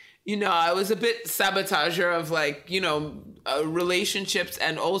 like, you know, I was a bit sabotager of, like, you know, relationships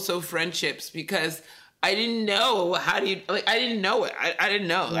and also friendships because I didn't know I didn't know it. I didn't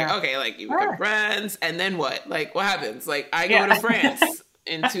know. Like, okay, like, you become friends, and then what? Like, what happens? Like, I go to France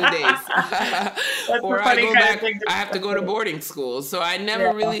in 2 days. Or I go back, I have to go to boarding school. So I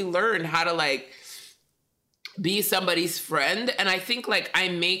never really learned how to, like, be somebody's friend. And I think, like, I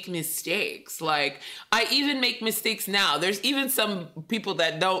make mistakes. Like, I even make mistakes now. There's even some people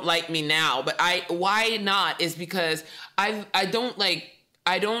that don't like me now, but why not is because I don't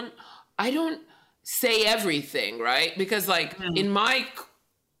say everything, right? Because, like, in my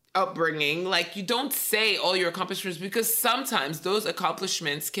upbringing, like, you don't say all your accomplishments because sometimes those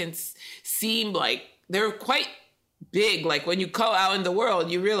accomplishments can seem like they're quite big. Like, when you go out in the world,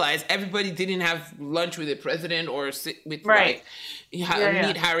 you realize everybody didn't have lunch with the president or sit with like meet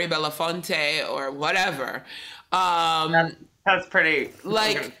Harry Belafonte or whatever. That's pretty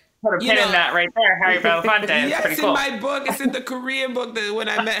like. Put a pin in that right there, Harry Belafonte. Yes, pretty cool. In my book, it's in the Korean book that when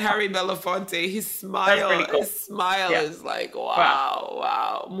I met Harry Belafonte, his smile is like,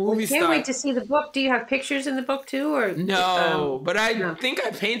 wow, movie star. Can't wait to see the book. Do you have pictures in the book too, or no? But I think I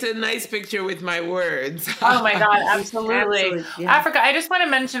painted a nice picture with my words. Oh my God, absolutely. Yeah. Africa, I just want to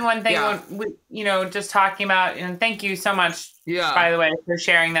mention one thing. When we, just talking about, and thank you so much, by the way, for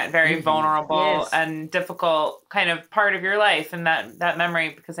sharing that very vulnerable and difficult kind of part of your life and that memory,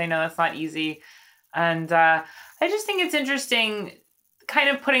 because I know that's not easy. And I just think it's interesting kind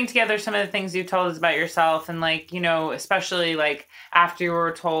of putting together some of the things you told us about yourself. And, like, especially, like, after you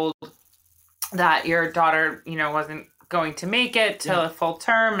were told that your daughter, wasn't going to make it to a full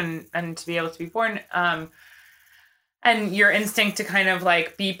term and to be able to be born, and your instinct to kind of,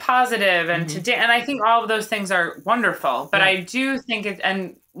 like, be positive and and I think all of those things are wonderful, but I do think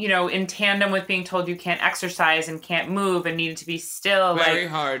in tandem with being told you can't exercise and can't move and needed to be still, very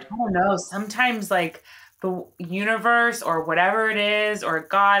hard. I don't know, sometimes, like, the universe or whatever it is, or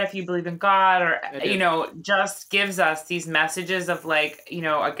God, if you believe in God, or, just gives us these messages of, like,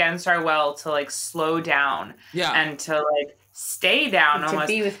 against our will to, like, slow down and to, like, stay down, to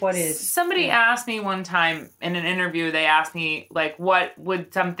be with what is. Somebody asked me one time in an interview, they asked me, like, what would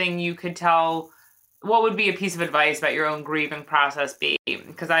be a piece of advice about your own grieving process be?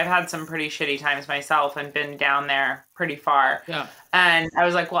 Because I've had some pretty shitty times myself and been down there pretty far. Yeah. And I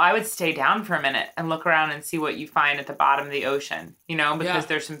was like, well, I would stay down for a minute and look around and see what you find at the bottom of the ocean, because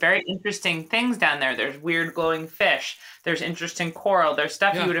there's some very interesting things down there. There's weird glowing fish. There's interesting coral. There's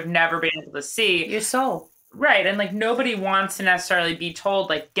stuff you would have never been able to see. Your soul. Right. And, like, nobody wants to necessarily be told,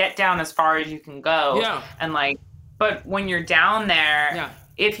 like, get down as far as you can go. Yeah. And, like, but when you're down there,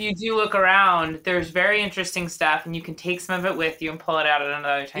 if you do look around, there's very interesting stuff, and you can take some of it with you and pull it out at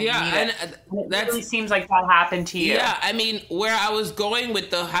another time you need it. And that really seems like that happened to you. Yeah, I mean, where I was going with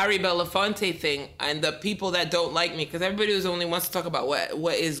the Harry Belafonte thing and the people that don't like me, because everybody only wants to talk about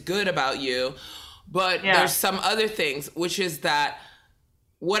what is good about you, but there's some other things, which is that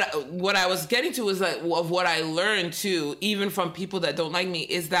what I was getting to was, like, of what I learned too, even from people that don't like me,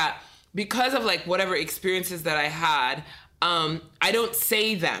 is that because of like whatever experiences that I had, I don't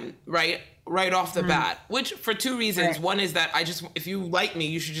say them right off the bat, which for two reasons. One is that if you like me,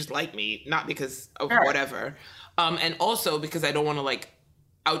 you should just like me, not because of whatever. And also because I don't want to like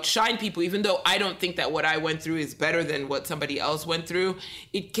outshine people, even though I don't think that what I went through is better than what somebody else went through.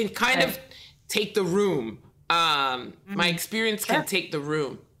 It can kind of take the room. My experience can take the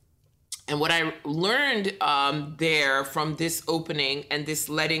room. And what I learned there from this opening and this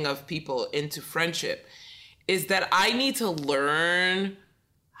letting of people into friendship is that I need to learn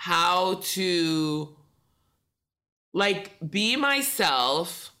how to like be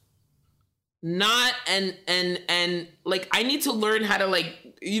myself, not and like I need to learn how to like,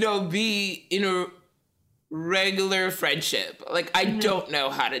 be in a regular friendship. Like I don't know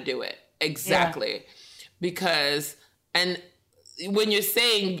how to do it exactly because, and when you're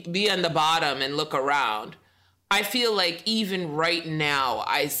saying be on the bottom and look around, I feel like even right now,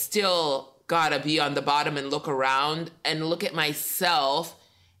 I still gotta be on the bottom and look around and look at myself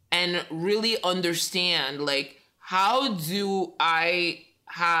and really understand, like, how do I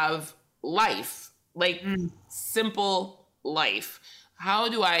have life? Like, simple life. How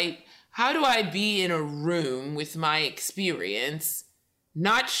do I be in a room with my experience,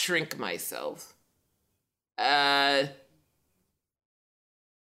 not shrink myself?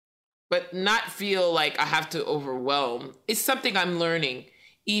 But not feel like I have to overwhelm. It's something I'm learning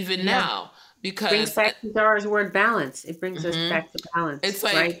even now because brings back to Dara's word balance. It brings us back to balance. It's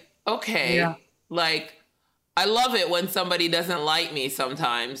like, okay, like I love it when somebody doesn't like me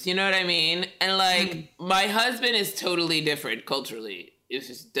sometimes. You know what I mean? And like my husband is totally different culturally.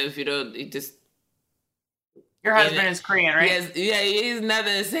 If you don't, it just. Your husband is Korean, right? He's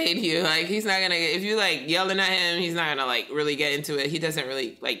nothing to say to you. Like he's not gonna. If you like yelling at him, he's not gonna like really get into it. He doesn't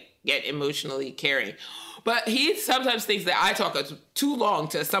really like get emotionally caring. But he sometimes thinks that I talk too long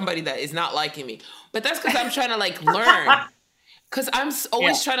to somebody that is not liking me. But that's because I'm trying to like learn. Because I'm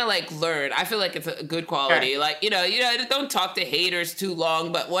always trying to like learn. I feel like it's a good quality. Like, don't talk to haters too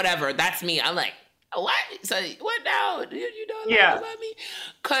long, but whatever. That's me. I'm like, what? So what now? You don't like about me?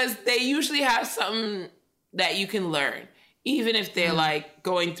 Because they usually have something that you can learn, even if they're like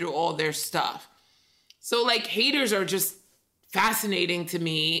going through all their stuff. So like haters are just fascinating to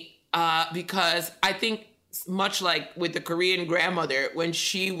me because I think much like with the Korean grandmother, when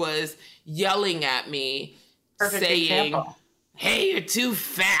she was yelling at me, saying, hey, you're too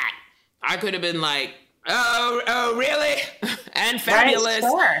fat. I could have been like, oh, really? And fabulous. Right,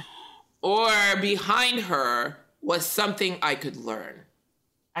 sure. Or behind her was something I could learn.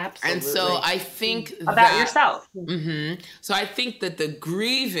 Absolutely. And so I think about yourself. So I think that the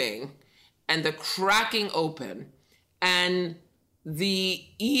grieving and the cracking open and the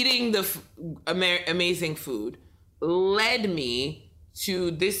eating the amazing food led me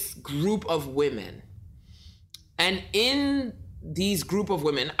to this group of women. And in these group of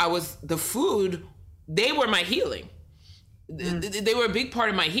women, they were my healing. They were a big part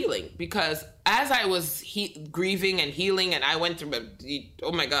of my healing because as I was grieving and healing and I went through,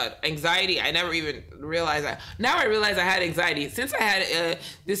 oh my God, anxiety. I never even realized that. Now I realize I had anxiety. Since I had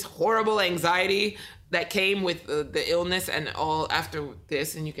this horrible anxiety that came with the illness and all after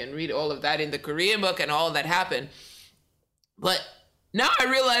this, and you can read all of that in the Korean book and all that happened. But now I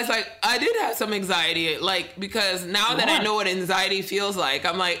realize like I did have some anxiety, like because now that I know what anxiety feels like,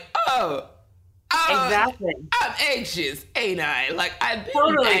 I'm like, oh, exactly. I'm anxious, ain't I? Like I've been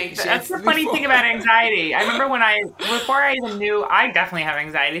totally anxious. That's the funny thing about anxiety. I remember before I even knew, I definitely have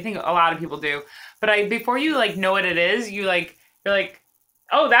anxiety. I think a lot of people do. But before you like know what it is, you're like,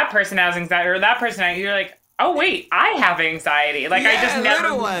 oh, that person has anxiety, or that person, you're like, oh wait, I have anxiety. Like I just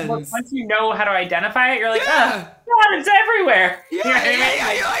never. Once you know how to identify it, you're like, oh, God, it's everywhere. Yeah, you know what I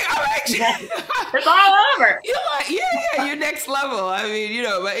mean? You're like, I'm anxious. It's all over. You're like, you're next level. I mean,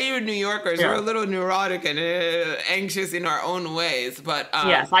 but even New Yorkers, we're a little neurotic and anxious in our own ways. But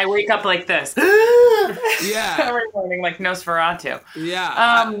yes, I wake up like this. Every morning, like Nosferatu.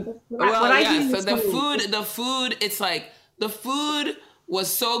 Yeah. So the food, it's like the food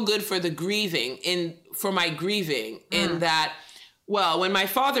was so good for the grieving for my grieving in that, well, when my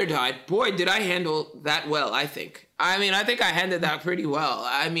father died, boy, did I handle that well, I think. I mean, I think I handled that pretty well.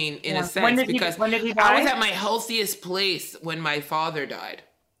 I mean, in a sense, when did he die? I was at my healthiest place when my father died.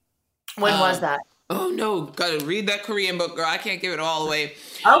 When was that? Oh no, gotta read that Korean book, girl. I can't give it all away.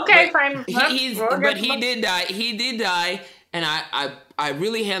 Okay, fine. He did die. He did die, and I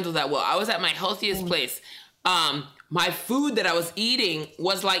really handled that well. I was at my healthiest place. My food that I was eating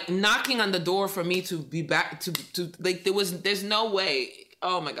was like knocking on the door for me to be back to like there's no way.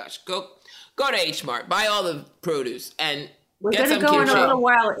 Oh my gosh, go to H Mart, buy all the produce and We're Get going to some go in a kimchi. little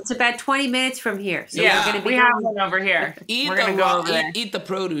while. It's about 20 minutes from here. So Yeah, we're going to be we have going. one over here. Eat We're the gonna go raw. over there. Eat the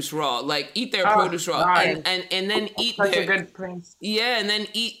produce raw. Like eat their Oh, produce raw, God. and then eat Such their a good place. yeah, and then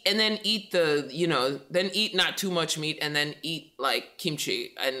eat the then eat not too much meat, and then eat like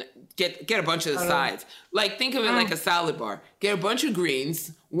kimchi and get a bunch of the sides. Like think of it like a salad bar. Get a bunch of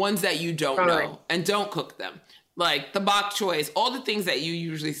greens, ones that you don't know, and don't cook them. Like the bok choys, all the things that you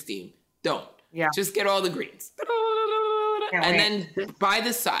usually steam. Don't. Yeah. Just get all the greens. And then buy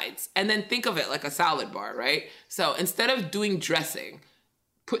the sides. And then think of it like a salad bar, right? So instead of doing dressing,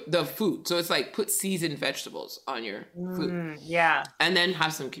 put the food. So it's like put seasoned vegetables on your food. Yeah. And then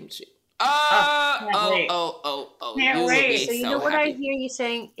have some kimchi. Can't You will wait. be So you so know what I happy. hear you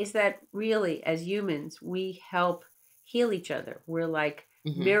saying is that really, as humans, we help heal each other. We're like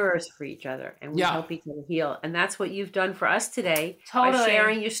mirrors for each other, and we help each other heal. And that's what you've done for us today by Totally.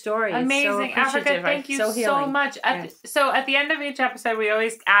 sharing your story. It's so Amazing. Africa, appreciative. thank you so so healing. much. So at the end of each episode, we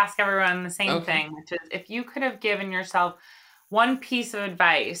always ask everyone the same thing, which is if you could have given yourself one piece of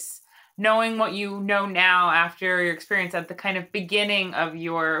advice, knowing what you know now after your experience at the kind of beginning of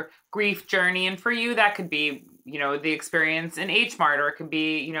your grief journey, and for you, that could be, the experience in H Mart, or it could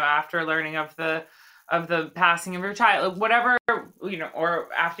be, after learning of the passing of your child, whatever, or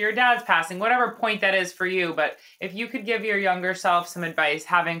after your dad's passing, whatever point that is for you. But if you could give your younger self some advice,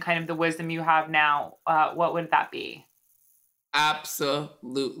 having kind of the wisdom you have now, what would that be?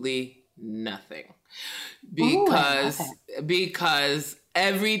 Absolutely nothing. Because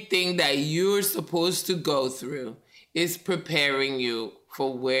everything that you're supposed to go through is preparing you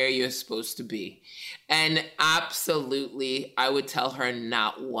for where you're supposed to be. And absolutely, I would tell her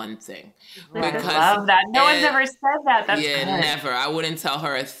not one thing. Because I love that. No one's ever said that. That's good. good. Never. I wouldn't tell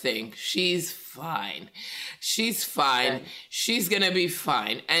her a thing. She's fine. She's fine. Okay. She's going to be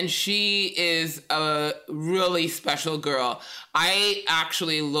fine. And she is a really special girl. I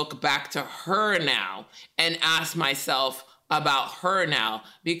actually look back to her now and ask myself about her now,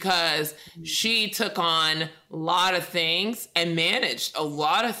 because she took on a lot of things and managed a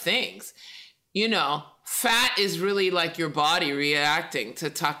lot of things. Fat is really like your body reacting to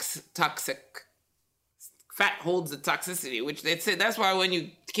toxic. Fat holds the toxicity, which they say that's why when you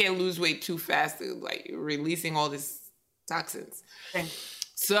can't lose weight too fast, like you're releasing all these toxins. Okay.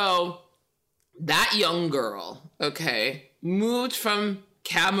 So that young girl, moved from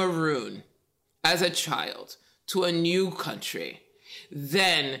Cameroon as a child to a new country.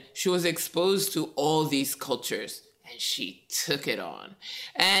 Then she was exposed to all these cultures and she took it on.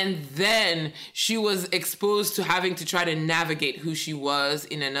 And then she was exposed to having to try to navigate who she was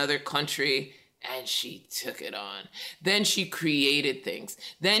in another country, and she took it on. Then she created things.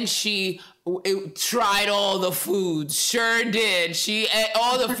 Then she tried all the foods. Sure did. She ate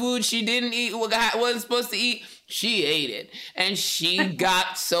all the food she didn't eat, wasn't supposed to eat. She ate it. And she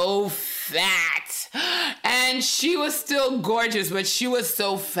got so fat. And she was still gorgeous, but she was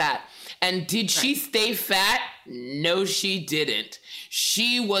so fat. And did she stay fat? No, she didn't.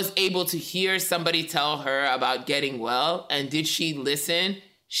 She was able to hear somebody tell her about getting well. And did she listen?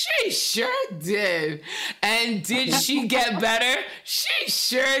 She sure did. And did she get better? She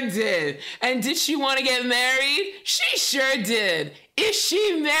sure did. And did she want to get married? She sure did. Is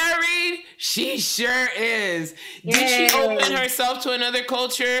she married? She sure is. Yay. Did she open herself to another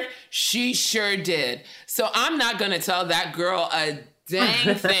culture? She sure did. So I'm not going to tell that girl a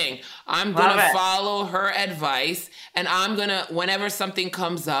dang thing. I'm going to follow her advice, and I'm going to, whenever something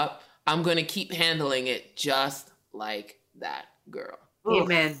comes up, I'm going to keep handling it just like that girl.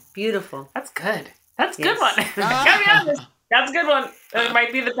 Amen. Beautiful. That's good. That's a good one. Gotta be honest. That's a good one. It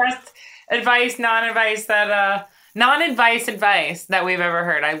might be the best advice, non-advice that we've ever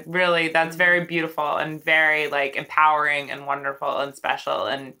heard. That's very beautiful and very empowering and wonderful and special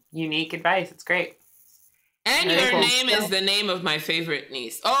and unique advice. It's great. And your name is the name of my favorite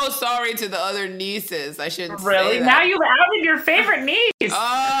niece. Oh, sorry to the other nieces. I shouldn't really? say that. Now you've outed your favorite niece.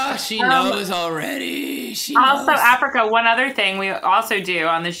 Oh, she knows already. She knows. Africa, one other thing we also do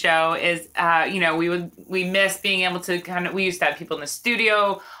on the show is, we miss being able to we used to have people in the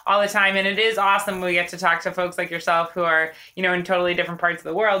studio all the time. And it is awesome when we get to talk to folks like yourself who are, in totally different parts of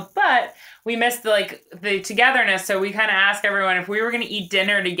the world. But we miss the togetherness. So we kind of ask everyone, if we were going to eat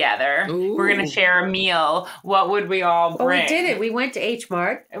dinner together, we're going to share a meal, what would we all bring? Well, we did it. We went to H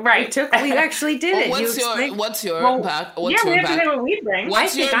Mart. Right. We actually did it. What's your background? We bring.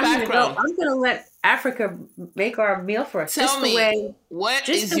 What's your background? I'm going to let Africa make our meal for us. Tell me, what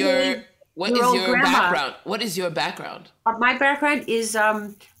is your background? What is your background? My background is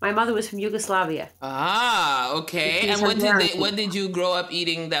my mother was from Yugoslavia. Ah, okay. And what did you grow up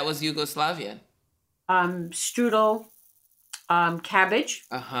eating that was Yugoslavian? Strudel, cabbage,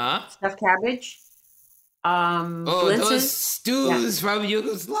 stuffed cabbage, those blintzes. stews from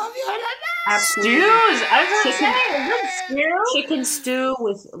Yugoslavia. Absolutely. Stews. I was going to say, a good stew. Chicken stew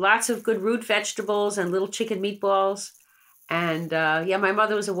with lots of good root vegetables and little chicken meatballs. And my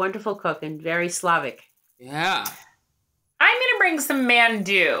mother was a wonderful cook and very Slavic. Yeah. I'm going to bring some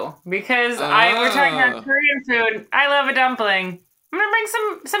mandu because we're talking about Korean food. I love a dumpling. I'm going to bring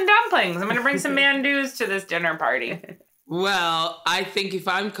some dumplings. I'm going to bring some mandus to this dinner party. Well, I think if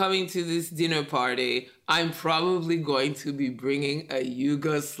I'm coming to this dinner party, I'm probably going to be bringing a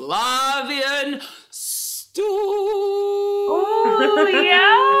Yugoslavian stew. Oh,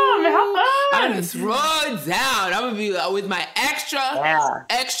 yum! I'm going to throw it down. I'm going to be with my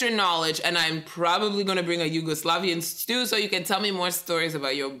extra knowledge, and I'm probably going to bring a Yugoslavian stew so you can tell me more stories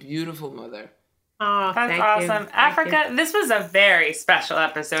about your beautiful mother. Oh, that's thank awesome. You. Africa, this was a very special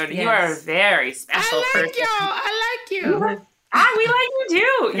episode. Yes. You are a very special person. I like you. We like you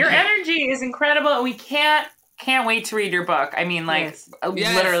too. Your energy is incredible, and we can't wait to read your book. I mean,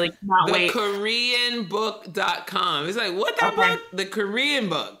 literally cannot wait. TheKoreanBook.com. It's like, what that book? The Korean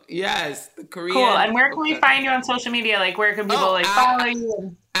book. Yes, the Korean. Cool. And where can we find you on social media? Like, where can people follow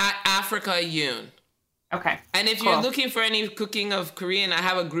you? At Africa Yoon. Okay. And if you're looking for any cooking of Korean, I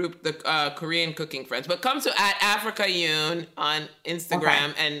have a group, the Korean Cooking Friends. But come to at Africa Yoon on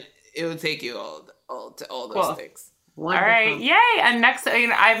Instagram, and it will take you all to all those things. Wonderful. All right, yay! And next,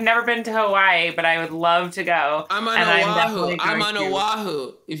 I've never been to Hawaii, but I would love to go. I'm on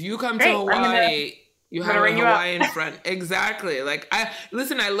Oahu. If you come to Hawaii, you have a Hawaiian friend. Exactly. Like I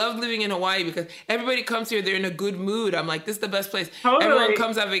love living in Hawaii because everybody comes here, they're in a good mood. I'm like, this is the best place. Totally. Everyone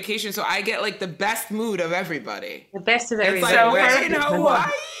comes on vacation, so I get like the best mood of everybody. The best of everybody. It's like, we're in Hawaii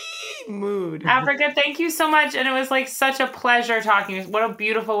mood. Africa, thank you so much. And it was like such a pleasure talking. What a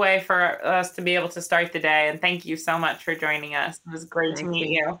beautiful way for us to be able to start the day. And thank you so much for joining us. It was great to meet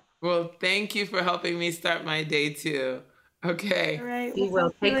you. Well, thank you for helping me start my day too. Okay. All right. We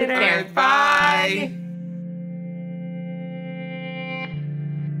will. Take good care. Right, bye.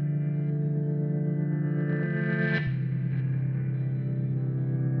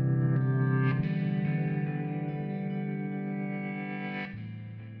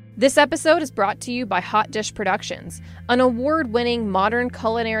 This episode is brought to you by Hot Dish Productions, an award-winning modern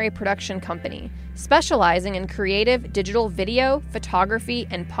culinary production company specializing in creative digital video, photography,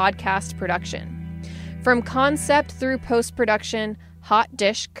 and podcast production. From concept through post-production, Hot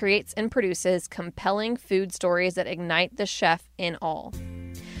Dish creates and produces compelling food stories that ignite the chef in all.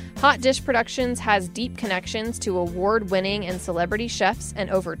 Hot Dish Productions has deep connections to award-winning and celebrity chefs and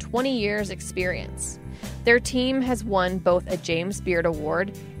over 20 years' experience. Their team has won both a James Beard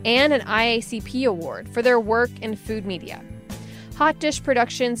Award and an IACP Award for their work in food media. Hot Dish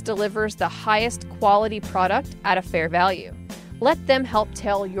Productions delivers the highest quality product at a fair value. Let them help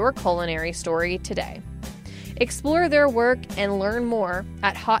tell your culinary story today. Explore their work and learn more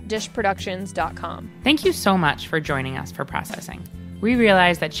at hotdishproductions.com. Thank you so much for joining us for Processing. We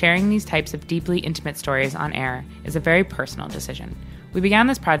realize that sharing these types of deeply intimate stories on air is a very personal decision. We began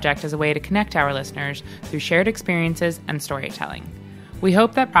this project as a way to connect our listeners through shared experiences and storytelling. We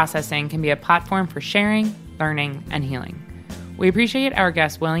hope that Processing can be a platform for sharing, learning, and healing. We appreciate our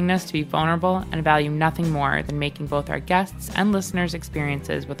guests' willingness to be vulnerable and value nothing more than making both our guests' and listeners'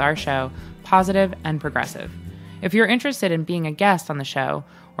 experiences with our show positive and progressive. If you're interested in being a guest on the show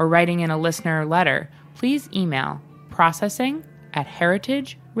or writing in a listener letter, please email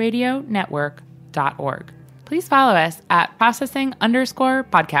processing@heritageradionetwork.org. Please follow us at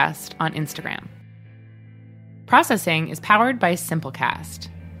processing_podcast on Instagram. Processing is powered by Simplecast.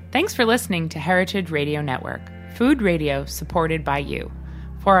 Thanks for listening to Heritage Radio Network, food radio supported by you.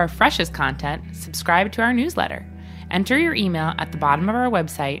 For our freshest content, subscribe to our newsletter. Enter your email at the bottom of our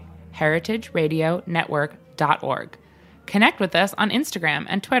website, heritageradionetwork.org. Connect with us on Instagram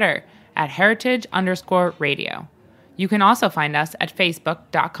and Twitter at heritage_radio. You can also find us at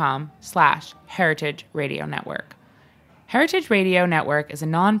facebook.com/Heritage Radio Network. Heritage Radio Network is a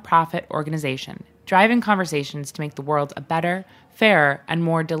nonprofit organization driving conversations to make the world a better, fairer, and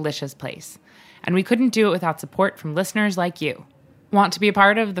more delicious place. And we couldn't do it without support from listeners like you. Want to be a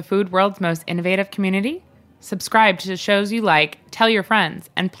part of the food world's most innovative community? Subscribe to the shows you like, tell your friends,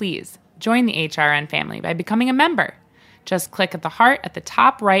 and please join the HRN family by becoming a member. Just click at the heart at the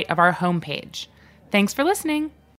top right of our homepage. Thanks for listening.